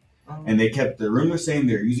Alpenstash. And they kept the room the same.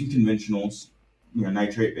 They're using conventionals,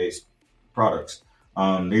 nitrate-based products.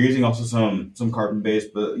 They're using also some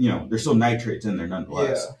carbon-based, but there's still nitrates in there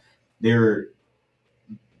nonetheless. Yeah. They're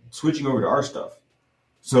switching over to our stuff.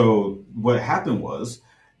 So what happened was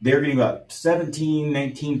they're getting about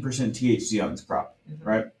 19% THC on this crop,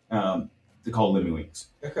 right? They call it lemon-wings.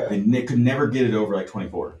 Okay. They could never get it over like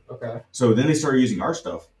 24. Okay. So then they started using our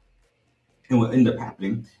stuff. And what ended up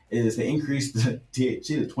happening is they increased the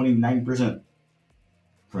THC to 29%.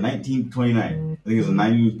 From 19 to 29. I think it was a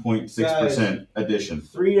 9.6% addition.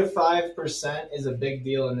 3 to 5% is a big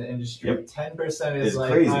deal in the industry. Yep. 10% is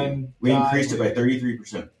like crazy. We increased it by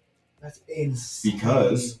 33%. That's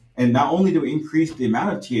insane. And not only do we increase the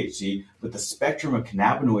amount of THC, but the spectrum of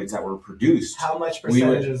cannabinoids that were produced. How much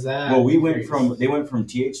percentage is that? Well, they went from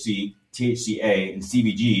THC, THCA, and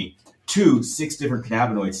CBG to 6 different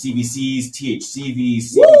cannabinoids: CBCs,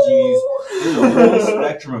 THCVs, CBGs. There's a whole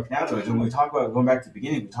spectrum of cannabinoids. And when we talk about, going back to the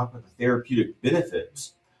beginning, we talk about the therapeutic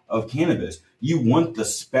benefits of cannabis. You want the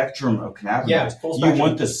spectrum of cannabinoids. Yeah, full spectrum. You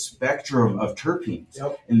want the spectrum of terpenes.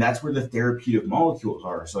 Yep. And that's where the therapeutic molecules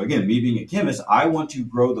are. So again, me being a chemist, I want to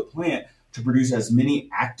grow the plant to produce as many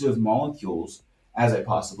active molecules as I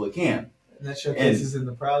possibly can. And that showcases in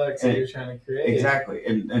the products that you're trying to create. Exactly.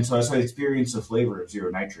 And so that's why I experienced the flavor of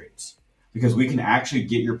zero nitrates. because we can actually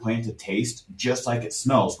get your plant to taste just like it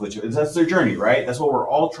smells, which that's their journey, right? That's what we're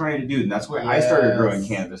all trying to do. And that's why I started growing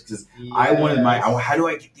cannabis, because I wanted how do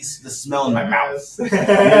I get the smell in my mouth? And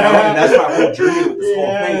that's my whole journey with this whole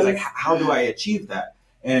thing. Is like, how do I achieve that?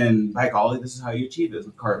 And by golly, this is how you achieve it,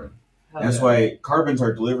 with carbon. And that's why carbon's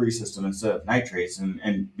our delivery system instead of nitrates.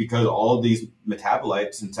 And because all of these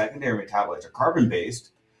metabolites and secondary metabolites are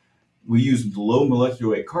carbon-based, we use low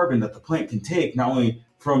molecular weight carbon that the plant can take, not only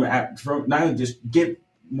not only just get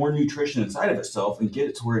more nutrition inside of itself and get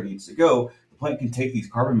it to where it needs to go. The plant can take these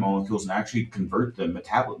carbon molecules and actually convert them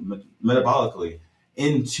metabolically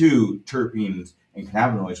into terpenes and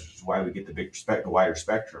cannabinoids, which is why we get the wider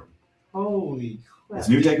spectrum. Holy crap. It's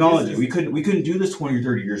new technology. We couldn't do this 20 or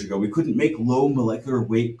 30 years ago. We couldn't make low molecular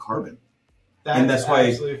weight carbon. That's why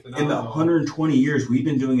in the 120 years we've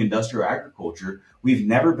been doing industrial agriculture, we've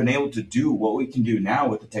never been able to do what we can do now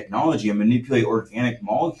with the technology and manipulate organic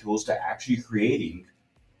molecules to actually creating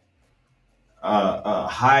a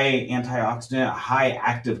high antioxidant, a high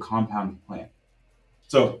active compound plant.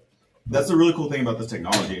 So that's the really cool thing about this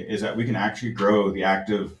technology, is that we can actually grow the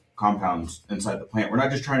active compounds inside the plant. We're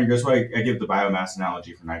not just trying to grow. That's why I give the biomass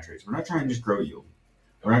analogy for nitrates. We're not trying to just grow yield.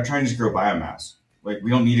 We're not trying to just grow biomass. Like,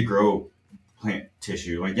 we don't need to grow plant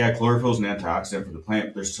tissue. Like, yeah, chlorophyll is an antioxidant for the plant,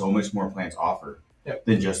 but there's so much more plants offer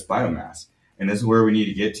than just biomass. And this is where we need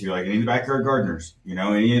to get to. Like, any of the backyard gardeners,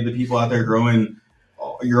 any of the people out there growing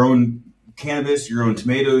your own cannabis, your own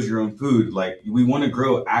tomatoes, your own food. Like, we want to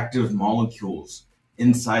grow active molecules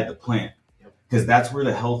inside the plant, because that's where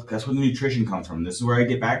that's where the nutrition comes from. This is where I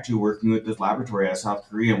get back to working with this laboratory out of South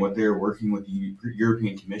Korea and what they're working with the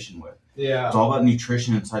European Commission with. Yeah, it's all about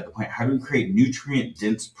nutrition inside the plant. How do we create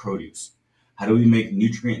nutrient-dense produce? How do we make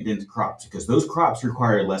nutrient-dense crops? Because those crops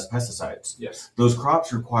require less pesticides. Yes. Those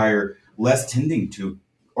crops require less tending to.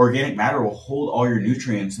 Organic matter will hold all your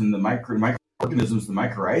nutrients, and the microorganisms, the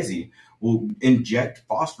mycorrhizae, will inject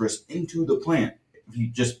phosphorus into the plant if you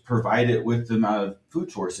just provide it with the amount of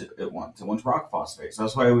food source it wants. It wants rock phosphate. So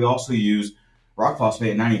that's why we also use rock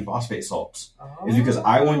phosphate and 9-phosphate salts. Is because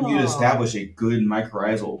I want you to establish a good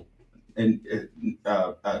mycorrhizal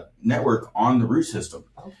network on the root system.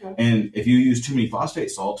 Okay. And if you use too many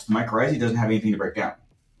phosphate salts, the mycorrhizae doesn't have anything to break down.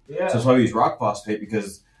 Yeah. So that's why we use rock phosphate,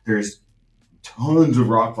 because there's tons of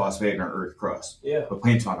rock phosphate in our earth crust. Yeah. But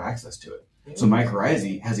plants don't have access to it. Yeah. So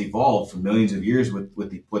mycorrhizae has evolved for millions of years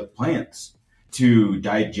with plants to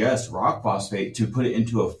digest rock phosphate, to put it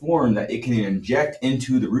into a form that it can inject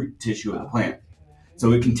into the root tissue of the plant.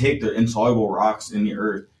 So it can take the insoluble rocks in the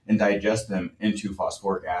earth and digest them into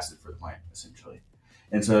phosphoric acid for the plant, essentially.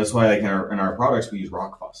 And so that's why, like, in our products, we use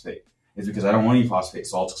rock phosphate. It's because I don't want any phosphate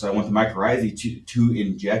salts, because I want the mycorrhizae to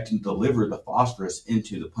inject and deliver the phosphorus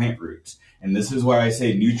into the plant roots. And this is why I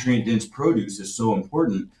say nutrient-dense produce is so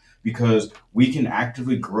important, because we can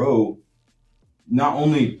actively grow, not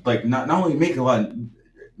only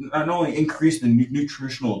increase the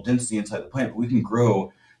nutritional density inside the plant, but we can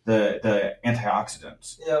grow the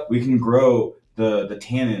antioxidants. Yep. We can grow the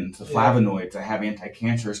tannins, the flavonoids that have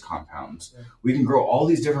anti-cancerous compounds. Yeah. We can grow all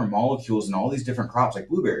these different molecules in all these different crops. Like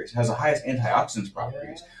blueberries has the highest antioxidants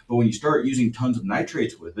properties. But when you start using tons of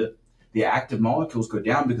nitrates with it, the active molecules go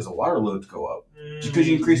down because the water loads go up. Just because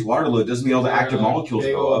you increase water load doesn't mean all the active molecules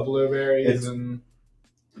go up. Blueberries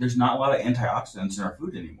there's not a lot of antioxidants in our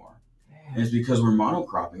food anymore. And it's because we're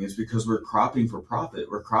monocropping. It's because we're cropping for profit.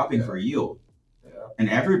 We're cropping for yield. And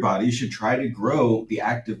everybody should try to grow the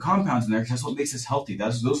active compounds in there, because that's what makes us healthy.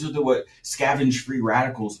 Those are what scavenge free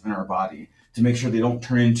radicals in our body, to make sure they don't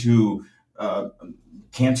turn into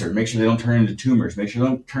cancer, make sure they don't turn into tumors, make sure they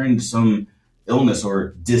don't turn into some illness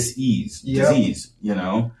or disease.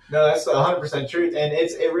 No, that's 100% truth. And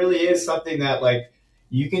it really is something that, like,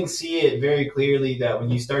 you can see it very clearly, that when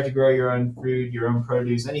you start to grow your own food, your own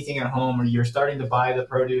produce, anything at home, or you're starting to buy the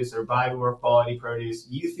produce or buy more quality produce,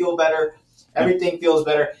 you feel better. Everything feels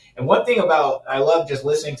better. And one thing I love just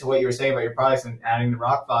listening to what you were saying about your products and adding the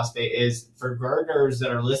rock phosphate, is for gardeners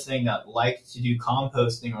that are listening that like to do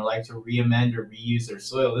composting or like to re-amend or reuse their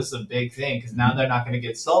soil, this is a big thing, because now they're not going to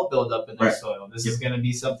get salt buildup in their soil. This is going to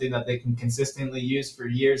be something that they can consistently use for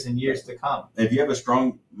years and years to come. If you have a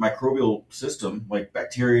strong microbial system, like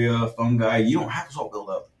bacteria, fungi, you don't have salt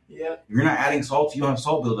buildup. Yeah. If you're not adding salt, you don't have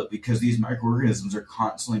salt buildup, because these microorganisms are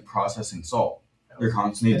constantly processing salt. They're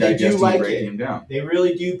constantly digesting, breaking them down. They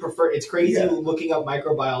really do prefer. It's crazy looking up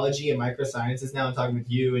microbiology and microsciences now, and talking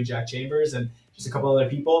with you and Jack Chambers and just a couple other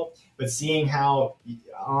people, but seeing how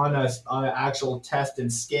on an actual test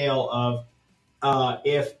and scale of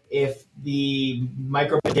if the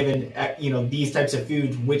microbe given these types of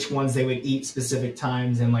foods, which ones they would eat specific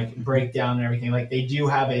times and like break down and everything. Like, they do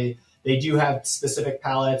have a they do have specific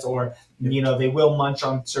palates, or they will munch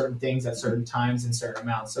on certain things at certain times in certain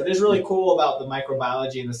amounts. So it is really cool about the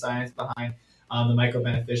microbiology and the science behind the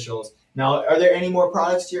microbeneficials. Now, are there any more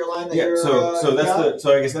products to your line that you're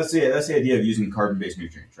I guess that's the idea of using carbon-based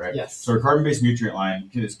nutrients, right? Yes. So our carbon-based nutrient line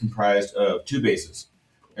is comprised of two bases.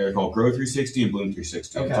 They're called Grow 360 and Bloom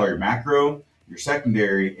 360. Okay. It's all your macro, your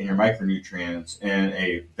secondary, and your micronutrients in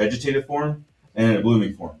a vegetative form and in a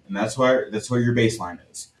blooming form. And that's where your baseline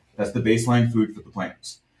is. That's the baseline food for the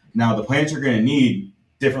plants. Now, the plants are going to need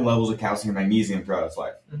different levels of calcium and magnesium throughout its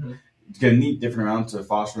life. Mm-hmm. It's going to need different amounts of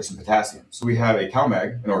phosphorus and potassium. So we have a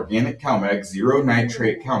CalMag, an organic CalMag, zero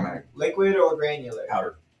nitrate CalMag. Liquid or granular?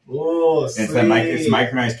 Powder. Oh, and it's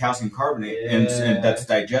micronized calcium carbonate, and that's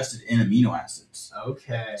digested in amino acids.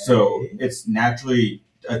 Okay. So it's naturally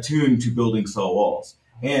attuned to building cell walls.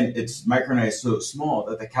 And it's micronized so small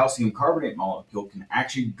that the calcium carbonate molecule can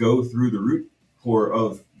actually go through the root pore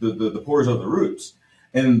of the pores of the roots.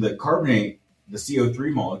 And the carbonate, the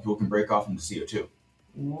CO3 molecule, can break off into CO2.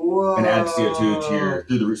 Whoa. And add CO2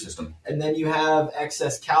 through the root system. And then you have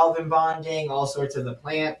excess Calvin bonding, all sorts of the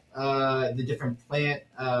different plant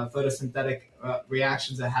photosynthetic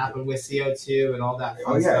reactions that happen with CO2 and all that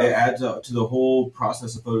fun stuff. It adds up to the whole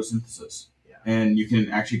process of photosynthesis. Yeah. And you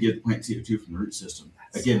can actually give the plant CO2 from the root system.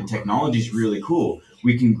 Again, technology is really cool.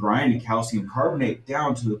 We can grind calcium carbonate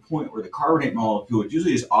down to the point where the carbonate molecule, which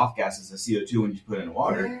usually just off gases the CO2 when you put it in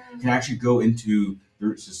water, can actually go into the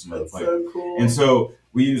root system of the plant. So cool. And so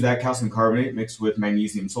we use that calcium carbonate mixed with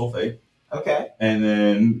magnesium sulfate. Okay. And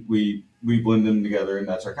then we blend them together, and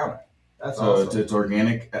that's our CalMag. That's awesome. It's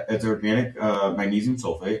organic. It's organic magnesium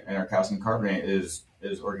sulfate, and our calcium carbonate is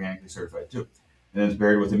organically certified too. And it's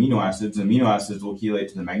buried with amino acids. Amino acids will chelate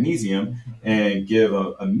to the magnesium and give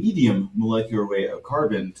a medium molecular weight of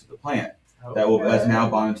carbon to the plant. Okay. That's now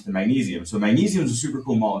bonded to the magnesium. So magnesium is a super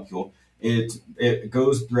cool molecule. It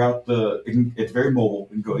goes throughout it's very mobile.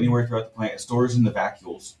 It can go anywhere throughout the plant. It stores in the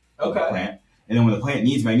vacuoles of the plant. And then when the plant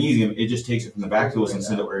needs magnesium, it just takes it from the vacuoles and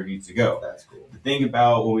sends it where it needs to go. That's cool. The thing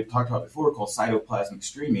about what we talked about before called cytoplasmic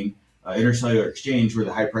streaming, intercellular exchange, where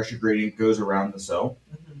the high pressure gradient goes around the cell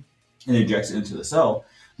and injects it into the cell,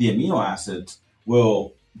 the amino acids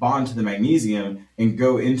will bond to the magnesium and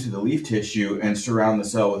go into the leaf tissue and surround the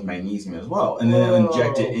cell with magnesium as well. And then it'll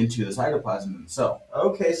inject it into the cytoplasm in the cell.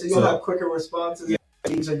 Okay, so you'll have quicker responses. Yeah.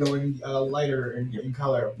 Leaves are going lighter in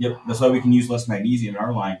color. Yep, that's why we can use less magnesium in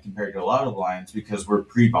our line compared to a lot of lines, because we're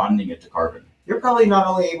pre-bonding it to carbon. You're probably not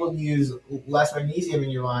only able to use less magnesium in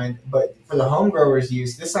your line, but for the home growers'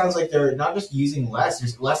 use, this sounds like they're not just using less.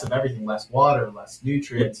 There's less of everything, less water, less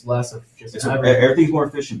nutrients, less of just everything. Everything's more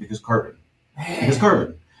efficient because carbon.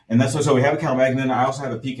 And that's so we have a CalMag, and then I also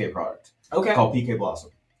have a PK product. Okay. Called PK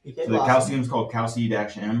Blossom. So the calcium is called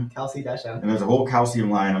Calci-M. Calci-M. And there's a whole calcium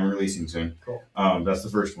line I'm releasing soon. Cool. That's the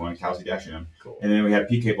first one, Calci-M. Cool. And then we have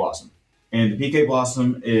PK Blossom. And the PK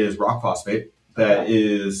Blossom is rock phosphate that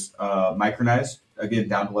is micronized, again,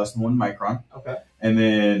 down to less than 1 micron. Okay. And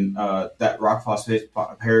then that rock phosphate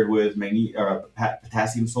paired with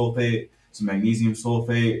potassium sulfate, some magnesium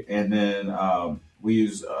sulfate, and then we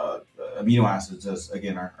use amino acids as,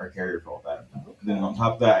 again, our carrier for all that. Okay. And then on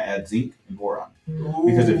top of that, add zinc and boron. Ooh.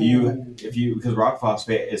 Because because rock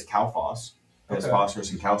phosphate is CalPhos, has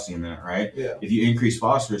phosphorus and calcium in it, right? Yeah. If you increase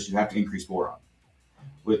phosphorus, you have to increase boron.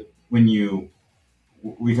 Because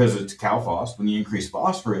it's CalPhos, when you increase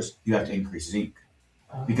phosphorus, you have to increase zinc.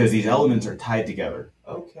 Because these elements are tied together.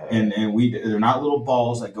 Okay. And they're not little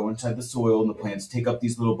balls that go inside the soil and the plants take up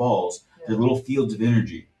these little balls. Yeah. They're little fields of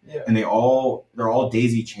energy. Yeah. And they're all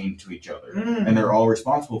daisy chained to each other. And they're all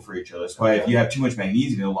responsible for each other. That's why if you have too much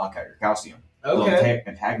magnesium, it'll lock out your calcium. They'll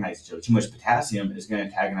antagonize each other. Too much potassium is going to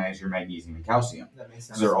antagonize your magnesium and calcium. That makes sense.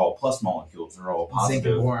 Because they're all plus molecules. They're all positive.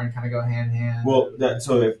 Zinc and boron kind of go hand in hand. Well,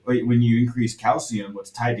 when you increase calcium,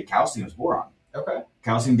 what's tied to calcium is boron. Okay.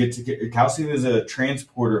 Calcium is a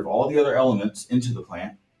transporter of all the other elements into the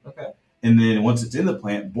plant. Okay. And then once it's in the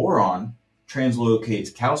plant, boron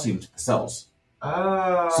translocates calcium to the cells.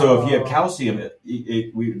 Oh. So if you have calcium,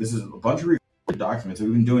 this is a bunch of documents that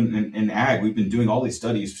we've been doing in ag. We've been doing all these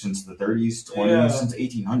studies since the 30s, 20s, since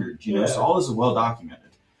 1800s. So all this is well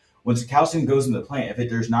documented. Once the calcium goes in the plant, if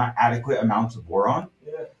there's not adequate amounts of boron,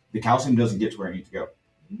 the calcium doesn't get to where it needs to go.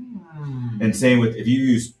 And same with if you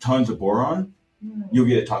use tons of boron, you'll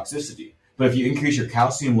get a toxicity. But if you increase your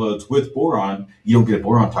calcium loads with boron, you don't get a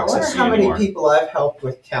boron toxicity anymore. I wonder how many people I've helped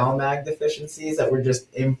with CalMag deficiencies that were just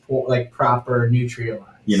proper nutrient lines.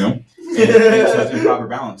 And so it's improper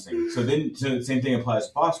balancing. So the same thing applies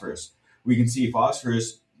to phosphorus. We can see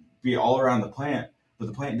phosphorus be all around the plant, but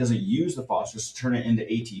the plant doesn't use the phosphorus to turn it into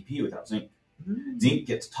ATP without zinc. Zinc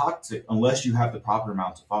gets toxic unless you have the proper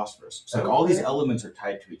amounts of phosphorus. So all these elements are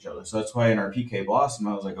tied to each other. So that's why in our PK Blossom,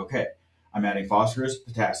 I was like, okay, I'm adding phosphorus,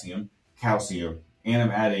 potassium, calcium, and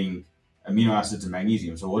I'm adding amino acids and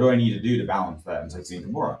magnesium. So what do I need to do to balance that? And it's like zinc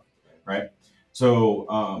and boron, right?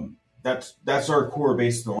 So that's our core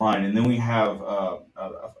base of the line. And then we have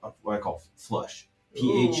what I call flush.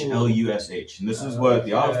 PHLUSH. And this is what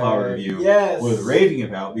the Autoflower review was raving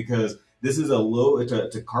about, because this is it's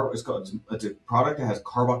a product that has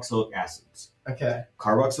carboxylic acids. Okay.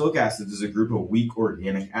 Carboxylic acids is a group of weak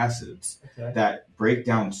organic acids that break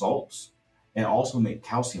down salts and also make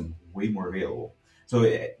calcium way more available. So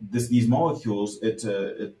these molecules,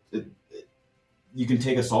 you can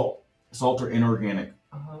take a salt or inorganic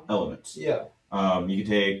elements. Yeah. You can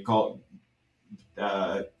take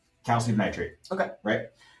calcium nitrate. Okay. Right?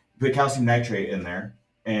 You put calcium nitrate in there,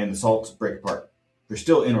 and the salts break apart. They're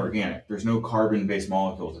still inorganic. There's no carbon-based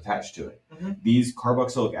molecules attached to it. These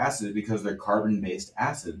carboxylic acids, because they're carbon-based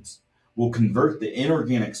acids, will convert the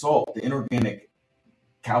inorganic salt, the inorganic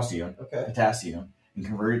calcium, potassium, and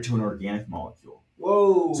convert it to an organic molecule.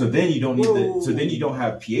 Whoa! So then you don't need so then you don't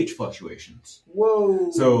have pH fluctuations.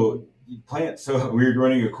 Whoa! So plants. So we were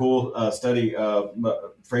running a cool study.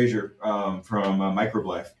 Fraser from Microbe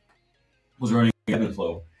Life was running ebb and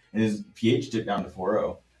flow, and his pH dipped down to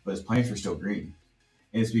 4.0, but his plants were still green.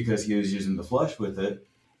 And it's because he was using the flush with it.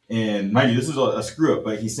 And mind you, this is a screw up,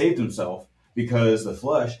 but he saved himself because the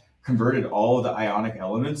flush converted all of the ionic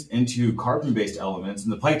elements into carbon-based elements,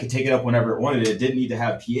 and the plant could take it up whenever it wanted. It didn't need to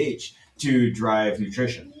have pH to drive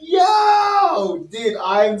nutrition. Yo, dude,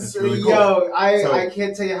 really cool. I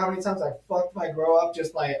can't tell you how many times I fucked my grow up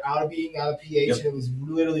just by out of pH, and it was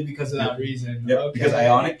literally because of that reason. Yep. Because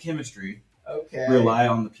ionic chemistry rely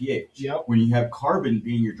on the pH. Yep. When you have carbon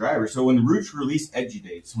being your driver, so when the roots release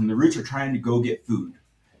exudates, when the roots are trying to go get food,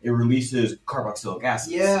 it releases carboxylic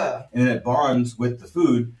acids. Yeah. And then it bonds with the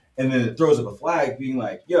food, and then it throws up a flag being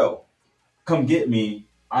like, yo, come get me.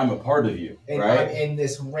 I'm a part of you, and right? I'm in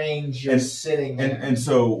this range you're sitting in. And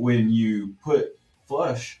so when you put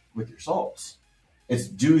flush with your salts, it's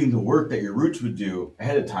doing the work that your roots would do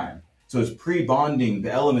ahead of time. So it's pre-bonding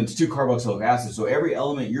the elements to carboxylic acid. So every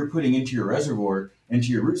element you're putting into your reservoir,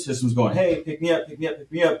 into your root system, is going, hey, pick me up, pick me up, pick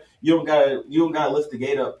me up. You don't gotta lift the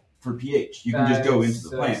gate up for pH. You can just go into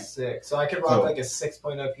the plant. Sick. So I could rock like a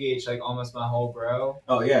 6.0 pH like almost my whole grow.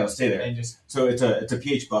 Oh yeah, it'll stay there. And so it's a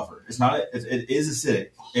pH buffer. It's not it is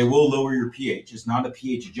acidic. It will lower your pH. It's not a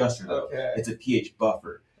pH adjuster though. Okay. It's a pH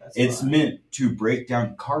buffer. It's meant to break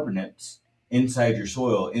down carbonates inside your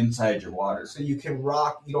soil, inside your water. So you can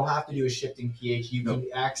rock. You don't have to do a shifting pH. You can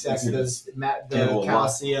access the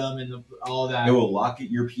calcium and all that. It will lock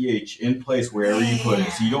your pH in place wherever you put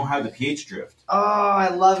it, so you don't have the pH drift. Oh, I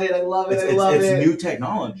love it! I love it! It's new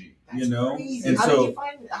technology, That's crazy. And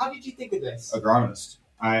how did you think of this? Agronomist.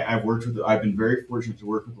 I've been very fortunate to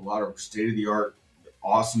work with a lot of state-of-the-art,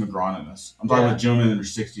 awesome agronomists. I'm talking about gentlemen in their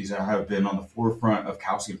 60s that have been on the forefront of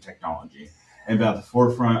calcium technology and about the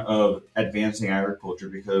forefront of advancing agriculture,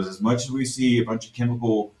 because as much as we see a bunch of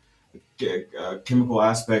chemical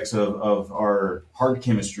aspects of our hard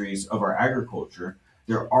chemistries of our agriculture,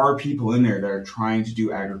 there are people in there that are trying to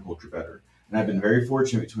do agriculture better. And I've been very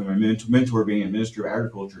fortunate, between my mentor being a minister of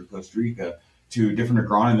agriculture in Costa Rica, to different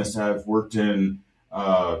agronomists that have worked in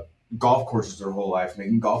golf courses their whole life,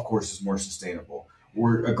 making golf courses more sustainable,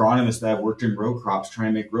 or agronomists that have worked in row crops,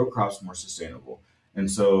 trying to make row crops more sustainable. And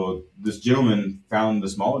so this gentleman found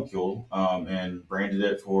this molecule and branded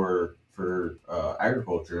it for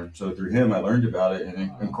agriculture. So through him, I learned about it and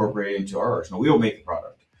incorporated it into our arsenal. We don't make the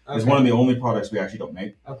product. Okay. It's one of the only products we actually don't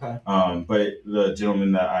make. Okay. But the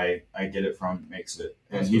gentleman that I get it from makes it,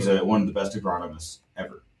 and he's one of the best agronomists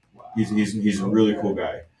ever. Wow. He's a really cool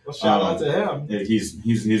guy. Well, shout out to him.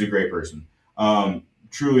 He's a great person.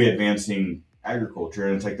 Truly advancing agriculture,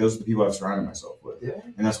 and it's like those are the people I've surrounded myself with. Yeah.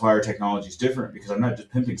 And that's why our technology is different, because I'm not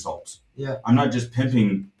just pimping salts. Yeah. I'm not just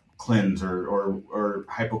pimping cleanse or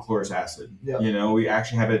hypochlorous acid. Yeah. We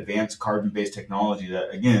actually have advanced carbon-based technology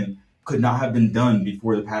that, again, could not have been done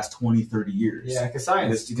before the past 20, 30 years. Yeah, because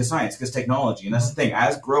science. Because technology. And that's the thing,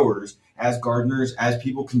 as growers, as gardeners, as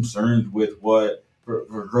people concerned with what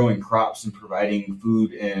for growing crops and providing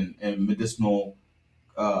food and medicinal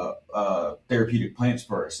therapeutic plants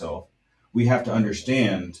for ourselves, we have to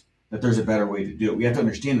understand that there's a better way to do it. We have to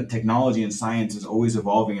understand that technology and science is always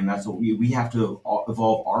evolving, and that's what we have to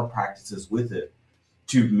evolve our practices with it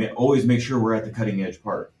to always make sure we're at the cutting edge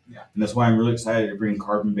part. Yeah. And that's why I'm really excited to bring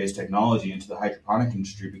carbon-based technology into the hydroponic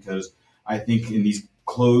industry, because I think in these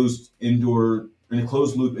closed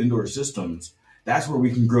loop indoor systems, that's where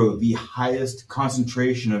we can grow the highest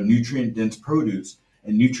concentration of nutrient-dense produce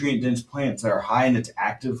and nutrient-dense plants that are high in its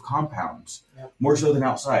active compounds, more so than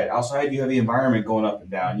outside. Outside, you have the environment going up and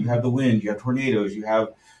down. You have the wind, you have tornadoes, you have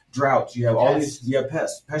droughts, you have all these, you have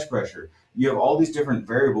pest pressure. You have all these different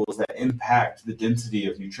variables that impact the density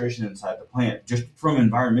of nutrition inside the plant just from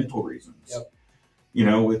environmental reasons. You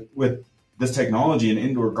know, with this technology in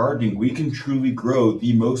indoor gardening, we can truly grow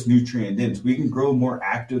the most nutrient dense. We can grow more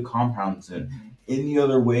active compounds than any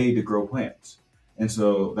other way to grow plants. And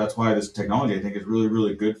so that's why this technology, I think, is really,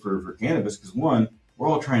 really good for cannabis, because one, we're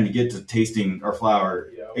all trying to get to tasting our flower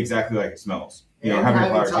exactly like it smells. You know, having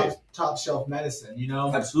a flower top shelf medicine, you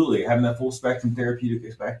know? Absolutely. Having that full spectrum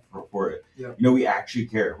therapeutic effect for it. You know, we actually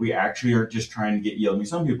care. We actually aren't just trying to get yield. I mean,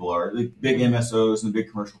 some people are. Like big MSOs and big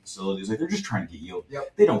commercial facilities, like they're just trying to get yield.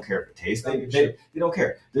 They don't care if it tastes. They don't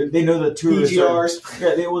care. They know that tourists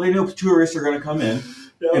they know tourists are going to come in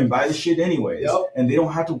and buy the shit anyways. And they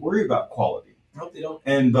don't have to worry about quality. Nope, they don't.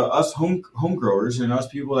 And us home growers and us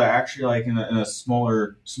people that actually like in a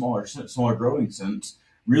smaller growing sense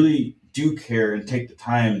really do care and take the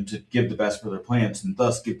time to give the best for their plants and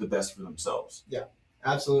thus give the best for themselves. Yeah,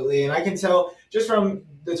 absolutely. And I can tell just from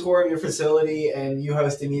the tour of your facility and you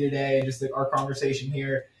hosting me today and just our conversation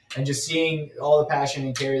here and just seeing all the passion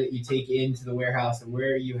and care that you take into the warehouse and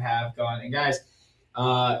where you have gone. And guys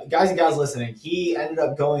and gals listening, he ended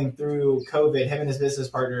up going through COVID, him and his business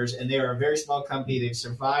partners, and they are a very small company. They've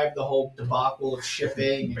survived the whole debacle of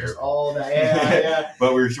shipping and just all that.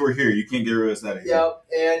 But we're here. You can't get rid of us that easy.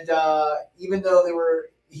 And even though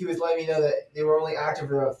he was letting me know that they were only active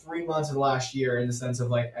for about 3 months of last year in the sense of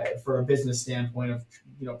like, for a business standpoint of,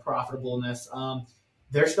 you know, profitableness,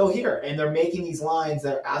 they're still here and they're making these lines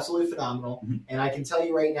that are absolutely phenomenal. And I can tell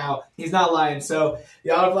you right now, he's not lying. So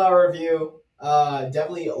the Autoflower Review,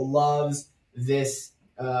 definitely loves this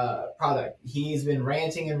product. He's been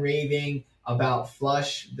ranting and raving about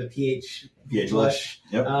Flush, the pH Flush.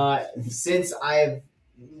 Since I've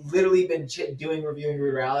literally been reviewing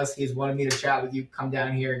Ruderalis. He's wanted me to chat with you, come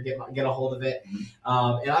down here and get a hold of it.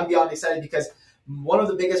 And I'm beyond excited because one of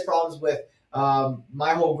the biggest problems with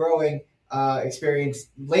my whole growing experience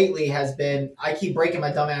lately has been I keep breaking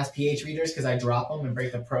my dumbass pH readers because I drop them and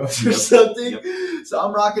break the probes or something. So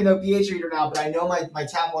I'm rocking no pH reader now, but I know my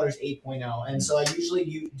tap water is 8.0. And so I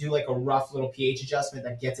usually do like a rough little pH adjustment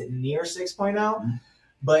that gets it near 6.0.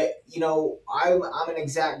 But, you know, I'm an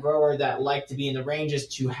exact grower that like to be in the ranges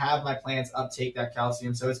to have my plants uptake that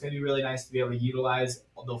calcium. So it's going to be really nice to be able to utilize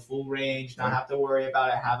the full range, not have to worry about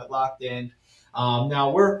it, have it locked in.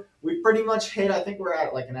 Now we pretty much hit, I think we're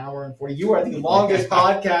at like an hour and 40. You are the longest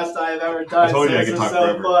podcast I have ever done. I told you I could talk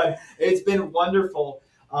forever. Fun. It's been wonderful.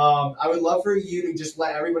 I would love for you to just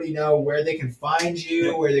let everybody know where they can find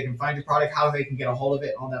you, where they can find your product, how they can get a hold of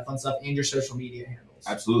it, all that fun stuff, and your social media handles.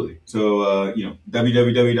 Absolutely. So,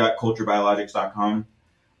 www.culturedbiologix.com.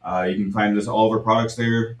 You can find all of our products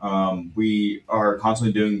there. We are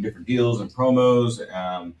constantly doing different deals and promos.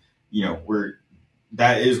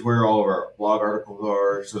 That is where all of our blog articles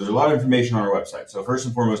are. So there's a lot of information on our website. So first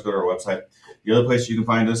and foremost, go to our website. The other place you can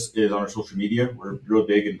find us is on our social media. We're real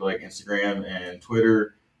big into like Instagram and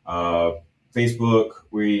Twitter, Facebook.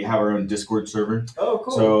 We have our own Discord server. Oh,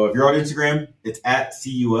 cool. So if you're on Instagram, it's at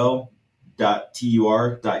cul.tur.ed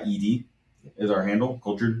is our handle,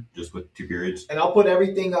 cultured, just with 2 periods. And I'll put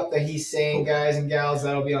everything up that he's saying, guys and gals.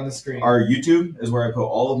 That'll be on the screen. Our YouTube is where I put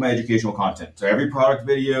all of my educational content. So every product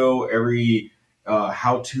video, every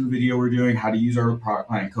how-to video we're doing, how to use our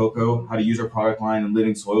product line in cocoa, how to use our product line in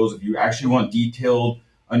living soils. If you actually want detailed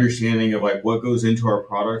understanding of like what goes into our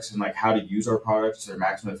products and like how to use our products to their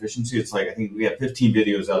maximum efficiency, it's like I think we have 15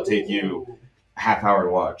 videos that'll take you a half hour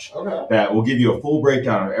to watch. That will give you a full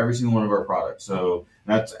breakdown of every single one of our products. So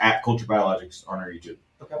that's at Cultured Biologix on our YouTube.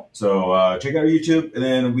 So check out our YouTube, and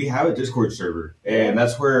then we have a Discord server, and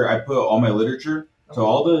that's where I put all my literature. So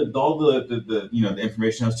all the the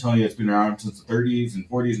information I was telling you that's been around since the 30s and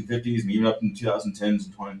 40s and 50s and even up in 2010s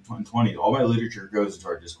and 2020s, all my literature goes into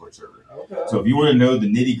our Discord server. So if you want to know the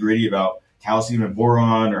nitty gritty about calcium and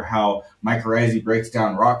boron or how mycorrhizae breaks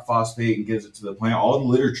down rock phosphate and gives it to the plant, all the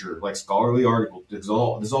literature, like scholarly articles, this is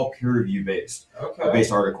all peer review based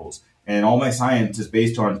articles. And all my science is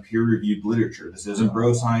based on peer reviewed literature. This isn't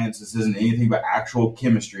bro science. This isn't anything but actual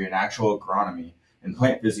chemistry and actual agronomy and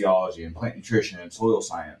plant physiology and plant nutrition and soil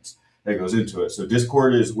science that goes into it. So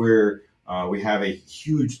Discord is where we have a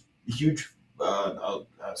huge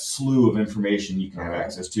slew of information you can have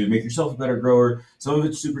access to make yourself a better grower. Some of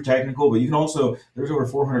it's super technical, but you can also, there's over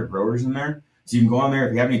 400 growers in there. So you can go on there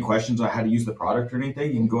if you have any questions on how to use the product or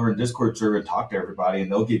anything. You can go on our Discord server and talk to everybody, and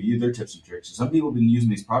they'll give you their tips and tricks. So some people have been using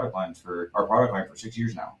these product line for 6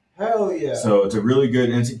 years now. Hell yeah! So it's a really good,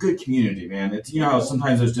 and it's a good community, man. It's how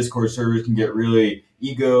sometimes those Discord servers can get really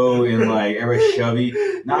ego and like everybody's shovey.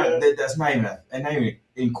 That's not even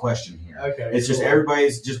in question here. Okay, it's just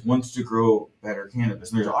everybody's just wants to grow better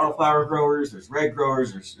cannabis. And there's autoflower growers, there's red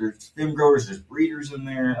growers, there's stem growers, there's breeders in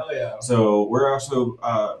there. Hell yeah! So we're also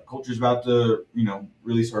Culture's about to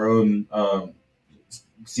release our own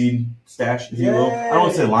seed stash, if you will. I don't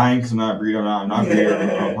want to say line because I'm not a breeder. I'm not a breeder.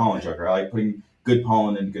 I'm a pollen chucker. I like putting good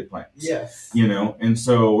pollen in good plants. Yes. And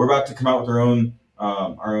so we're about to come out with our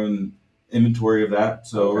own inventory of that.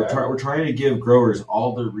 So we're trying to give growers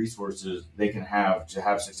all the resources they can have to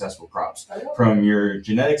have successful crops. From your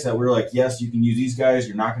genetics that we're like, yes, you can use these guys.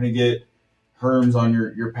 You're not going to get herms on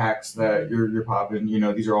your packs that you're popping.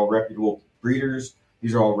 These are all reputable breeders.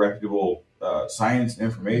 These are all reputable science and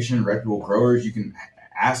information, reputable growers. You can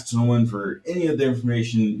ask someone for any of the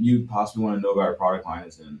information you possibly want to know about our product line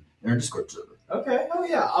is in our Discord server. Okay. Oh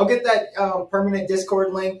yeah. I'll get that permanent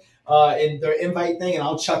Discord link in the invite thing, and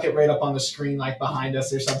I'll chuck it right up on the screen, like behind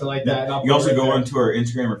us or something like that. You also go onto our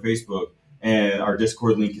Instagram or Facebook, and our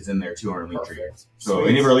Discord link is in there too, on our link tree. So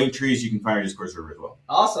any of our link trees, you can find our Discord server as well.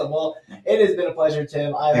 Awesome. Well, it has been a pleasure,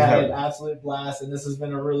 Tim. I've had an absolute blast, and this has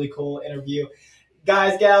been a really cool interview.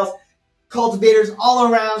 Guys, gals, cultivators all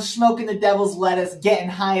around, smoking the devil's lettuce, getting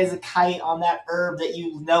high as a kite on that herb that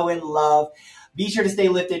you know and love. Be sure to stay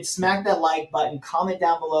lifted, smack that like button, comment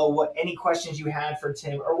down below any questions you had for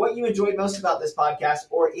Tim or what you enjoyed most about this podcast,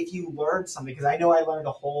 or if you learned something, because I know I learned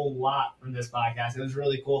a whole lot from this podcast. It was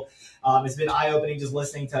really cool. It's been eye-opening just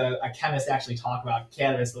listening to a chemist actually talk about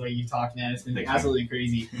cannabis the way you've talked, man. It's been absolutely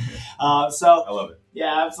crazy. I love it.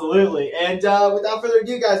 Yeah, absolutely. And without further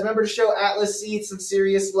ado, guys, remember to show Atlas Seeds some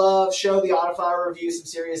serious love. Show the Autoflower Review some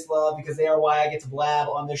serious love, because they are why I get to blab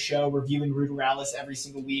on this show, reviewing Ruderalis every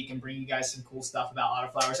single week and bringing you guys some cool stuff about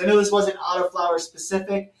autoflowers. I know this wasn't autoflower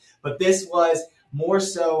specific, but this was more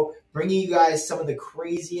so bringing you guys some of the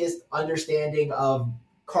craziest understanding of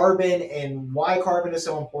carbon and why carbon is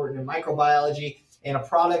so important in microbiology, and a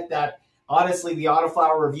product that honestly, the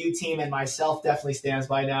Autoflower Review team and myself definitely stands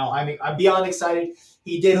by now. I mean, I'm beyond excited.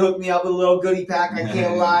 He did hook me up with a little goodie pack. I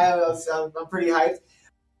can't lie. I'm pretty hyped.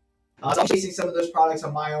 So I'm chasing some of those products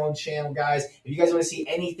on my own channel, guys. If you guys want to see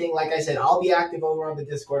anything, like I said, I'll be active over on the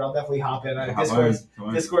Discord. I'll definitely hop in.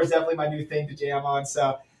 Discord's definitely my new thing to jam on.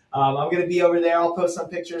 So I'm going to be over there. I'll post some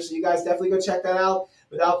pictures. So you guys definitely go check that out.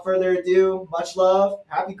 Without further ado, much love,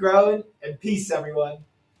 happy growing, and peace, everyone.